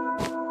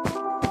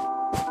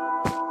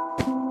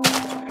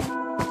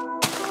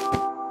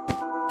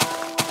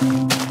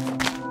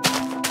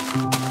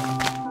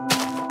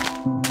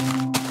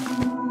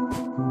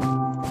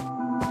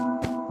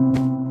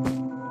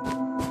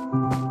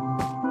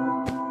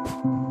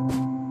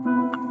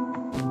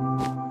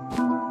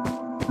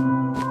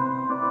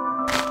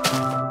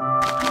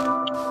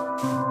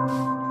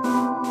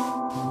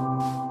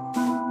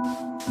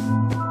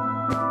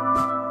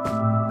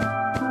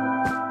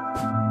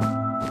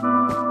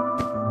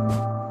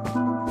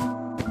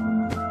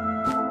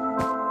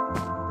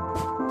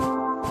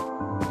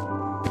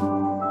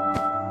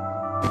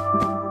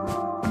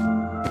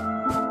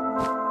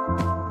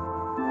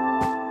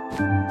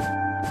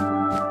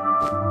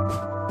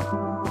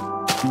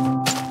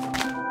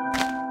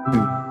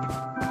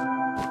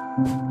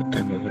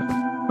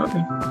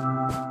 Okay.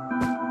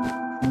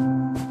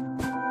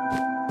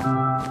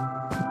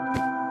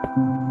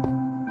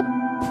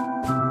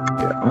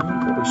 Yeah, I'm gonna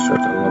probably start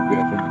the lobby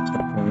again at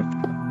some point.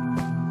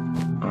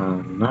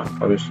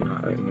 Obviously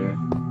not right here.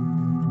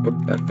 Put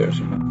that there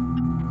somewhere.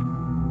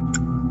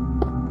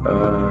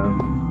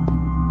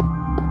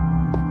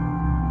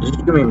 This is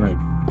gonna be my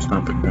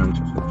stomping grounds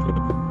or something.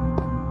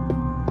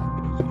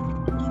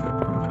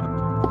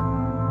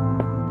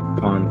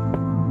 Pond,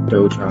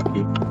 doge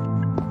hockey,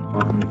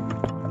 pond.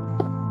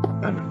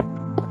 I don't know.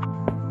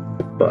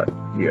 But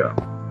yeah.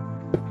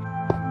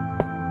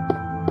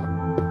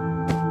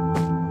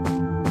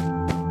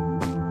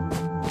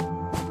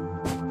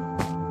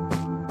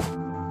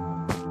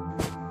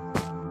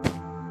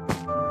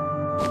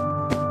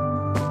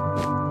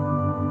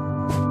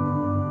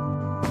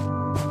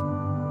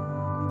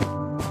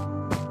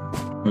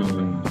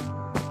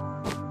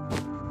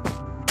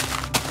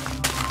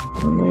 I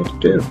don't know what to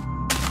do.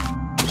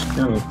 Just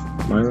kind of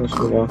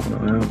mindlessly walking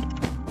around.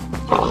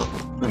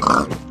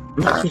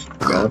 Let's just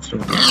grab some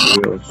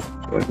materials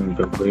so I can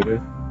build later.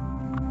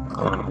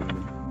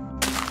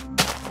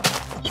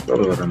 That's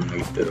probably what I'm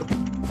gonna do.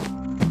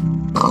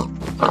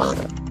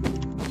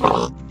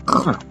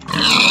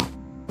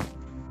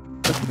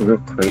 Something real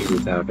crazy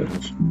happened in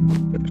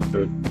this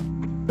episode,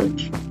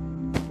 which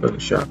really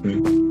shocked me.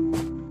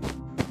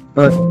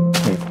 But,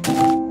 hey.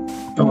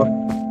 Oh well.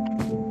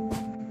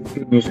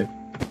 Good music.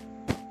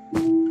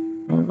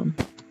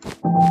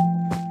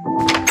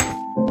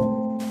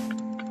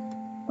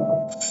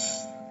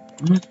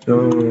 Let's go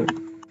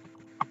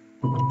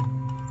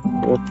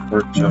 4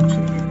 pork chops in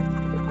here.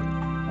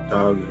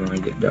 Dogs when I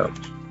get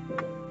dogs.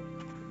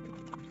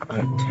 I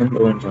have 10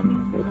 bones on me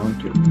to hold on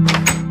to.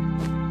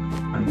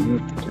 I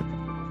need to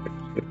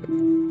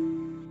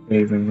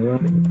saving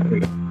room. There we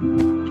go.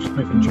 Just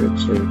making sure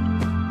it's saved.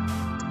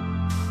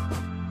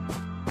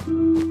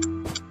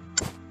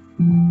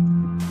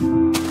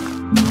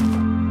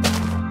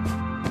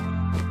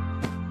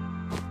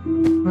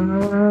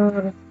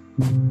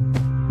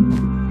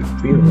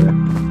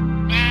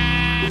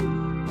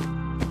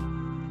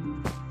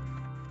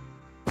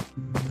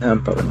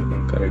 I'm probably not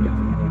gonna cut it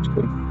down. That's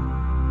cool.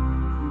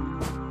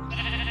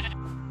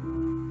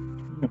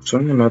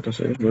 Something about to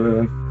say,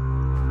 but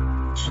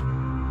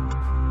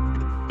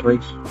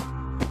place.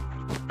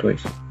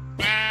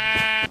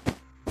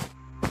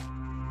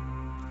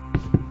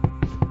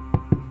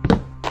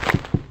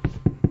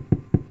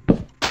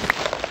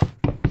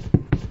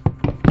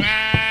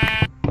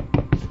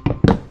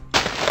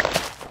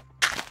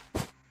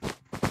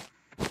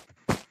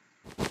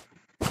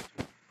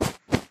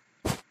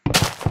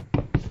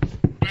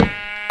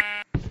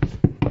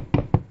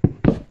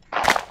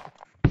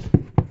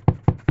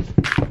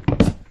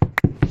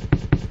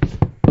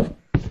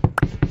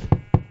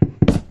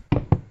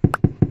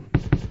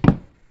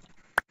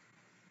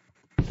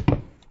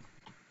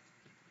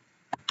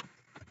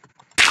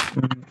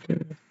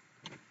 Okay.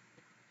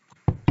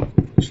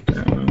 This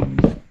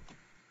down.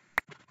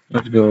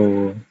 Let's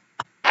go.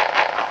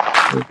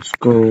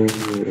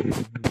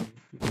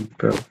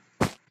 Bro.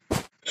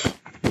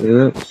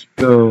 Let's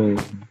go.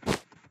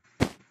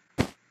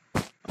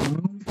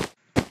 Um,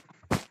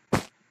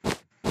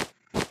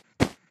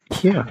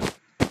 yeah.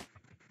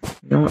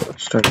 You know what?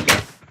 Let's start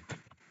again.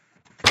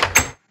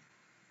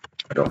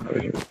 I don't have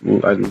any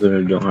wool. I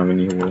literally don't have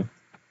any wool.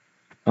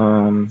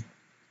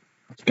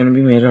 It's gonna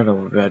be made out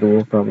of red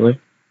wool, probably.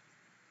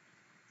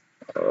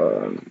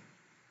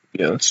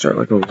 Yeah, let's start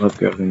like a love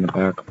gift in the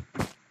back.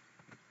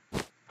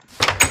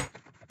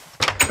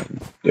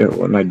 Yeah,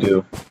 when I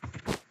do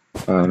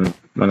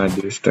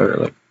start,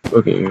 like,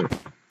 okay, here.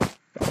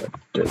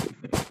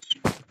 Designates.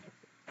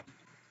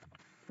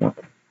 One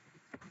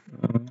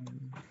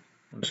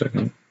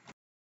second.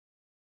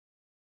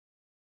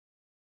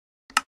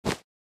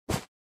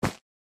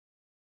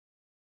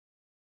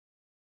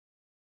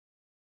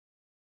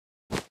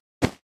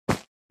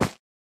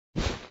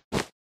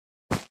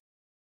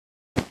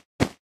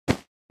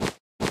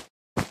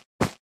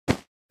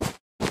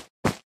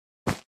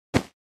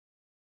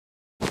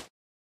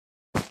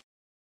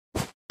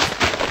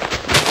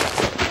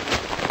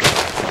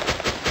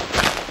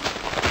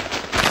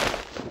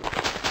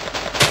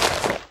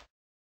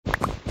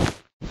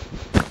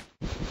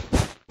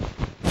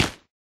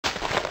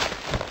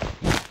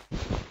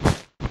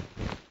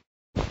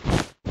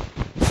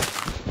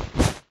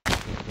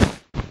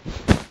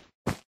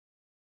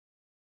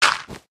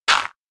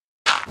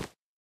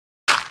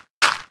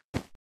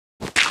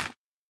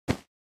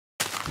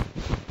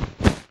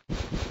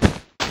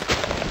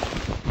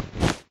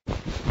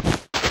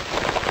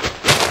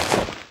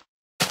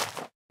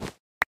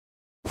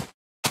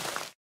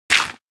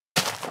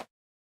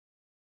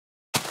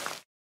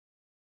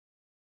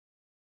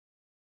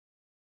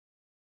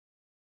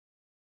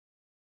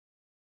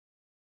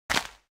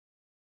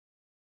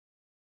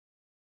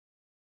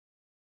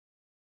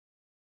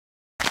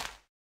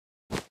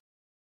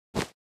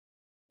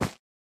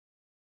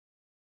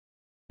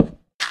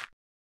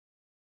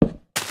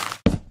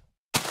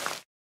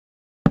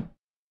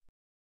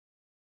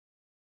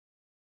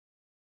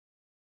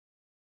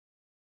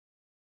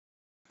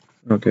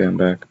 Okay, I'm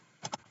back.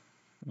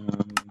 There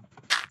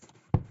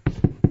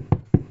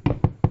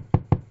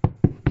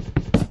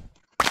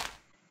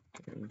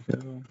we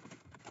go.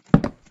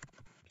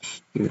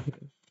 Let's do this.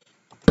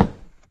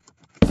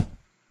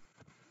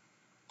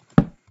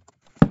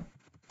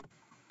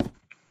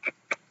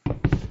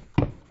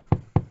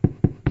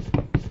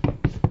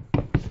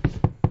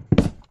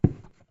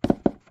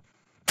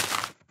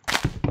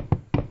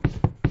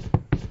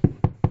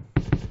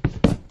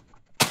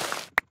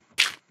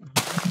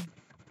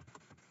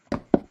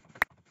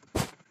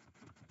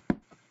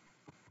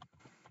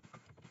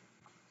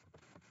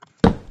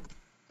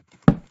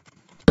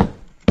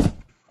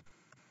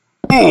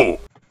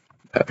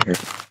 That hurt.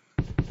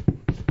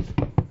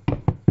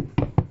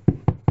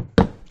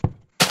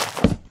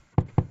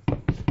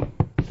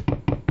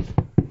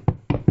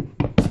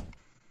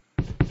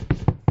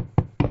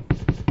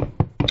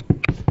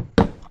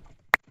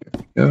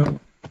 Go.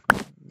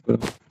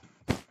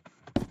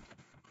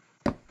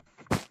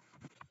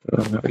 So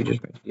now we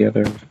just make the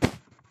other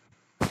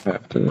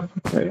after that,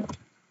 right?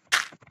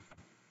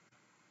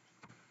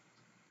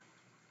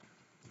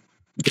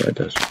 Yeah, it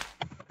does.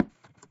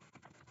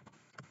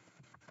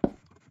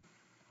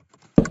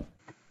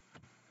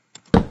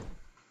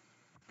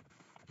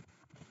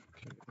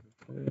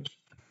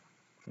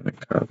 I'm gonna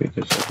copy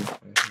this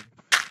everywhere.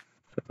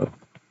 So,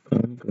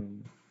 boom,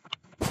 boom,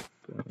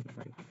 boom,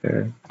 right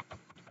there.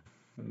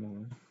 One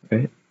more,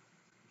 right?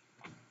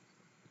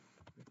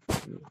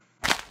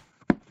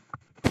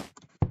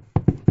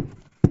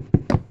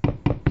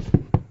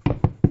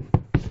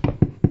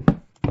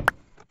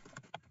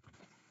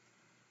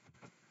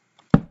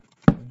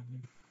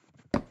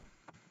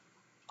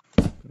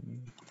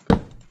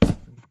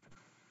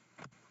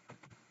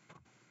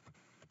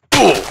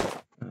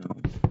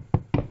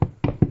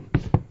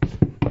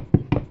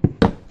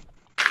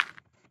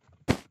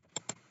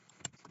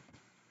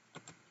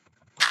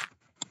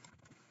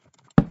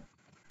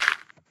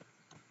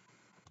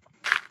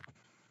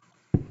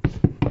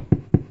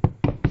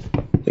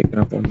 Taking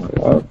up all my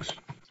logs.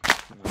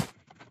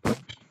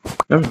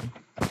 Never mind.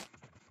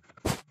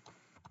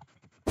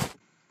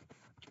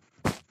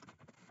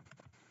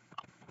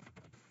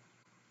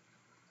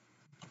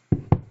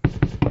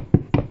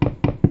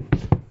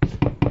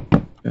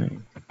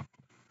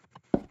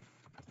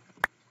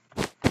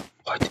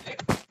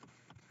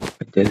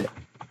 did it.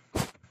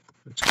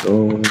 Let's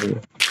go. Well,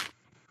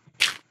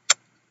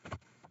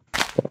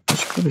 I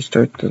should probably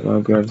start the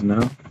log guards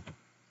now.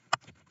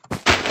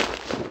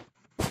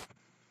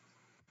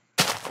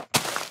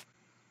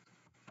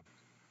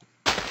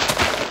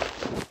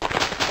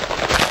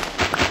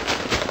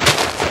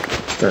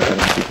 Start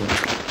adding people.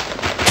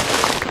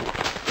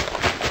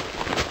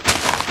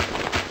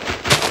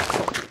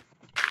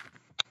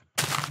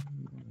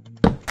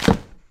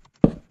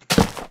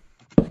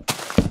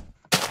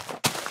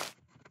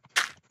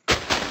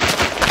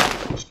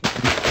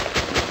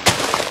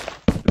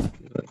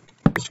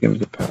 This game's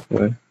the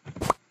pathway.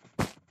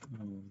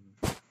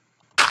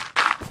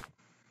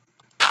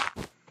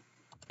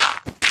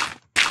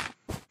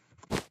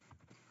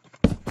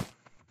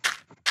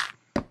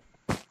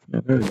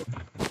 Yeah, there we go.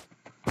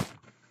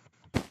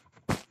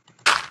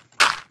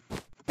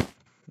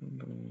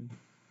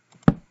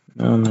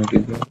 Now I'm gonna do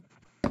that.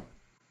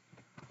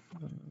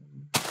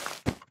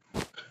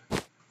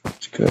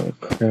 Let's go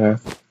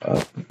craft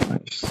up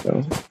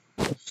myself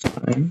a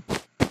sign.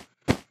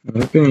 I'm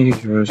looking at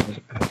these roses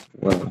as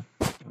well.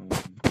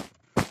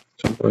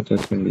 Some part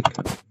that's gonna be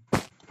come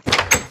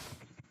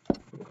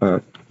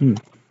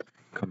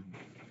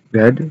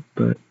red,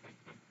 but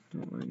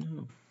not right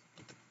now.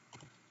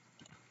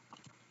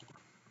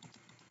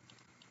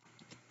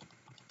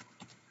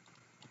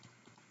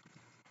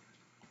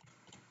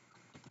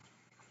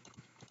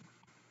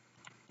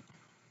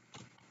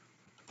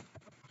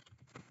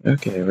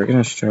 Okay, we're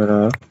gonna start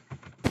off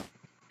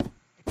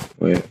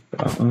with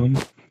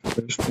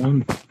first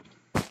one.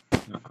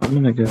 Now, I'm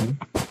gonna go and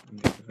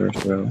get the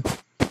first row,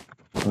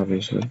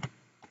 obviously.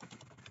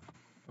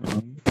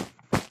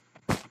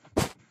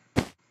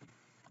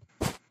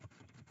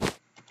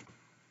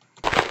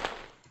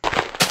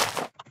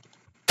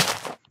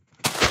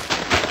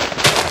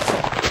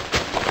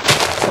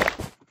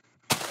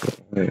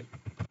 Wait,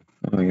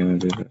 how am I gonna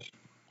do this?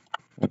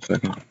 1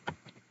 second.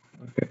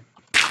 Okay.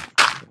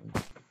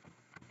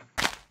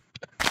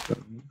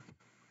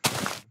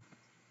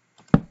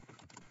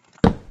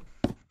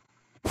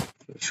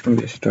 It's gonna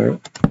be a start.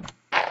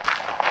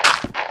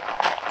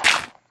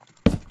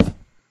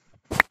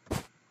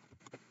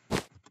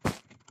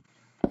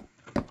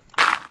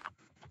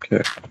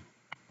 Okay.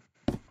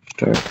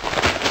 Start.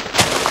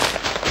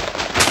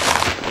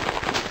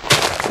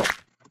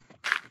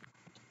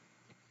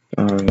 I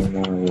don't really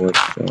want to wood,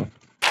 so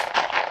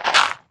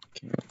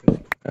can't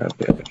really grab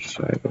the other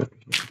side over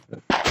here.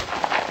 But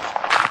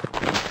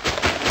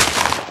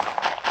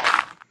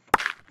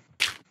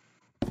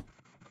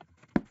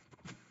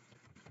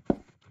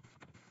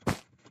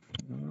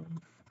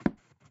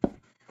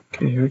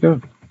okay, here we go.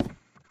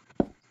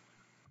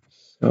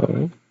 So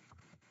I'm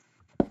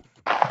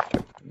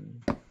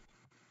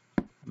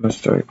gonna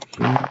start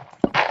here.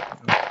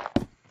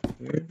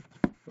 Here.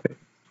 Wait.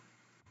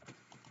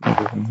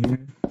 Maybe from here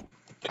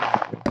to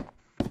here.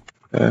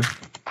 Okay.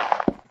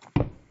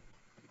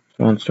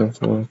 So on and so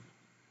forth.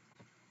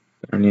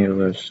 I need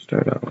to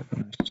start out with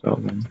an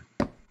S7.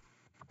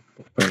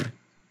 But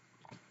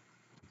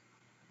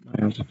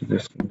I also do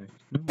this thing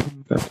next. No,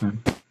 not that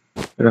time.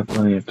 I got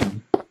plenty of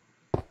time.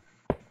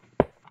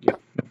 Yep,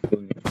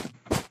 plenty of time.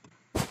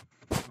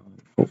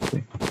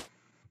 Hopefully.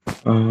 I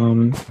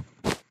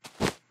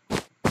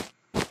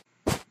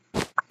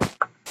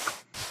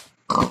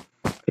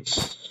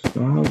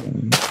saw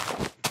one.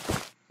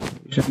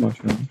 Using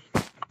mushrooms.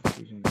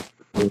 Using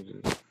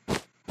roses.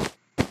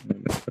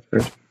 And the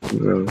first 2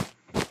 rows.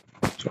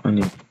 So I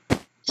need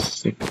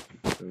 6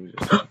 roses.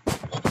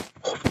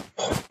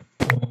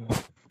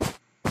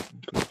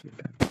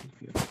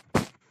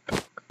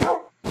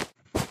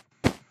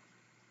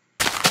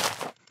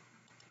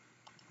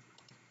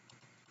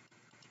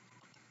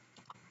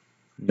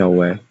 No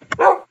way.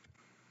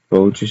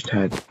 Bo just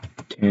had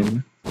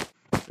 10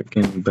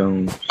 freaking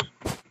bones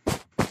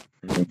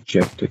and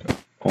ejected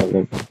all of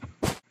them.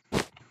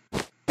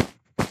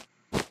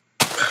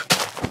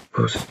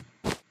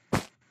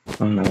 I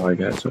don't know why I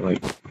got so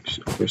like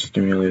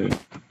overstimulated.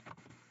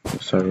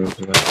 Sorry, was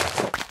like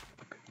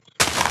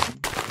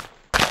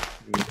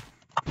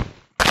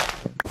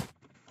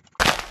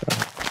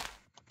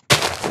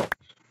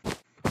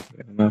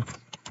enough.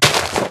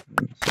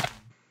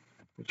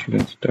 But you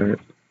can start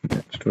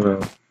next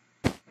row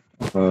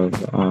of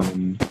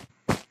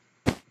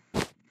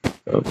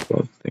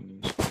both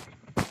things.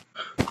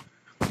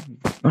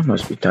 I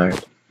must be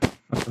tired. I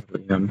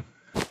probably am.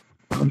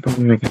 I'll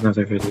probably make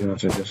another video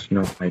after this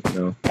no fight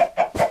though.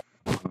 I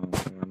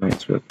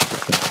might switch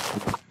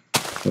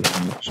for the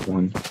next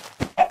one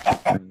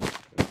and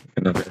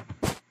another,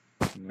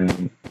 and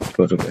then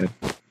go to bed.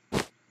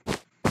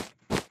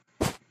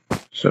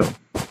 So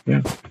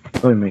yeah,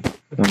 probably make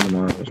one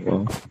tomorrow as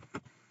well.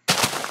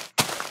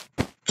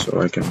 So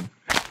I'm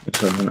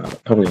gonna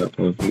probably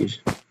upload these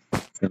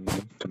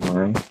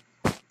tomorrow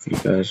for you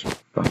guys,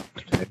 but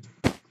today.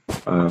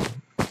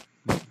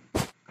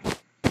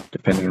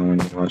 Depending on when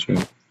you're watching,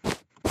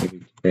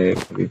 maybe today,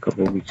 maybe a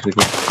couple of weeks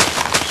ago, so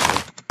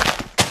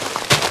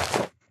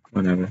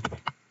whenever.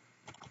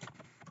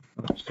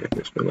 I'll just take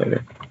this for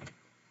later.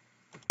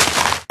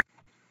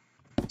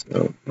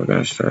 So we're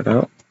gonna start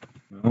out.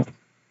 No.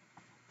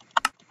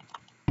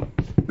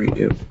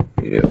 Redo.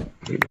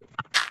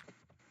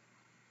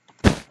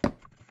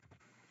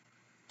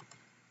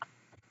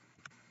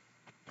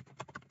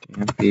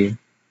 Can't be.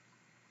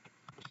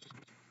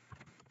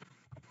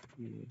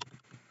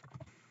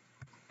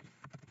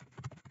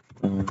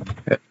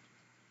 Hit.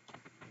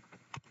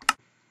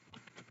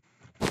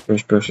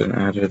 First person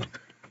added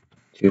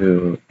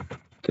to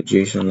the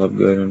Jason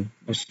Lovegood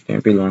is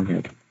Stampy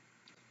Longhead,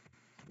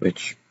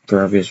 which,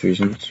 for obvious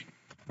reasons,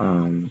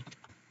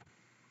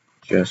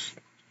 just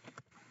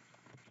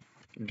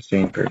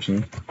insane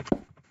person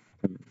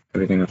from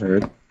everything I've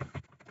heard.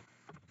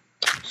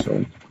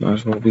 So might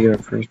as well be our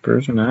first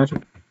person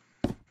added.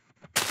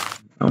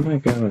 Oh my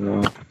god,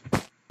 well,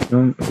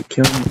 don't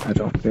kill him, I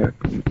don't care.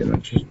 I'm gonna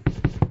just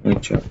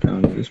chop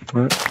down this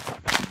part.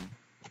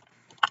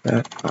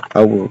 That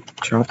I will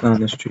chop down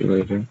this tree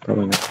later,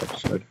 probably next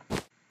episode.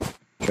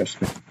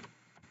 Trust me.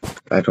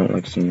 I don't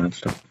like seeing that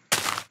stuff.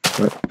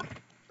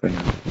 But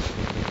yeah.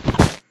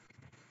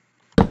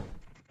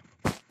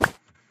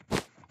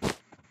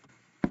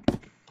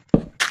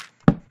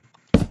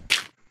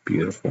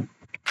 Beautiful.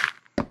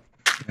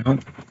 Now,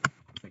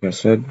 like I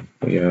said,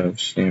 we have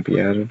Stampy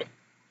added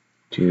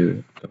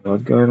to the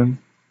Love Garden.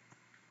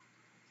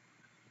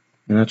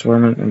 And that's where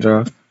I'm going to end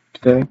off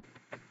today.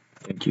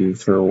 Thank you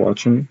for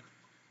watching,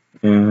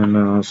 and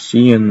I'll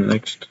see you in the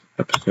next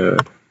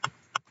episode.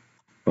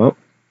 Well,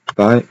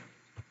 bye.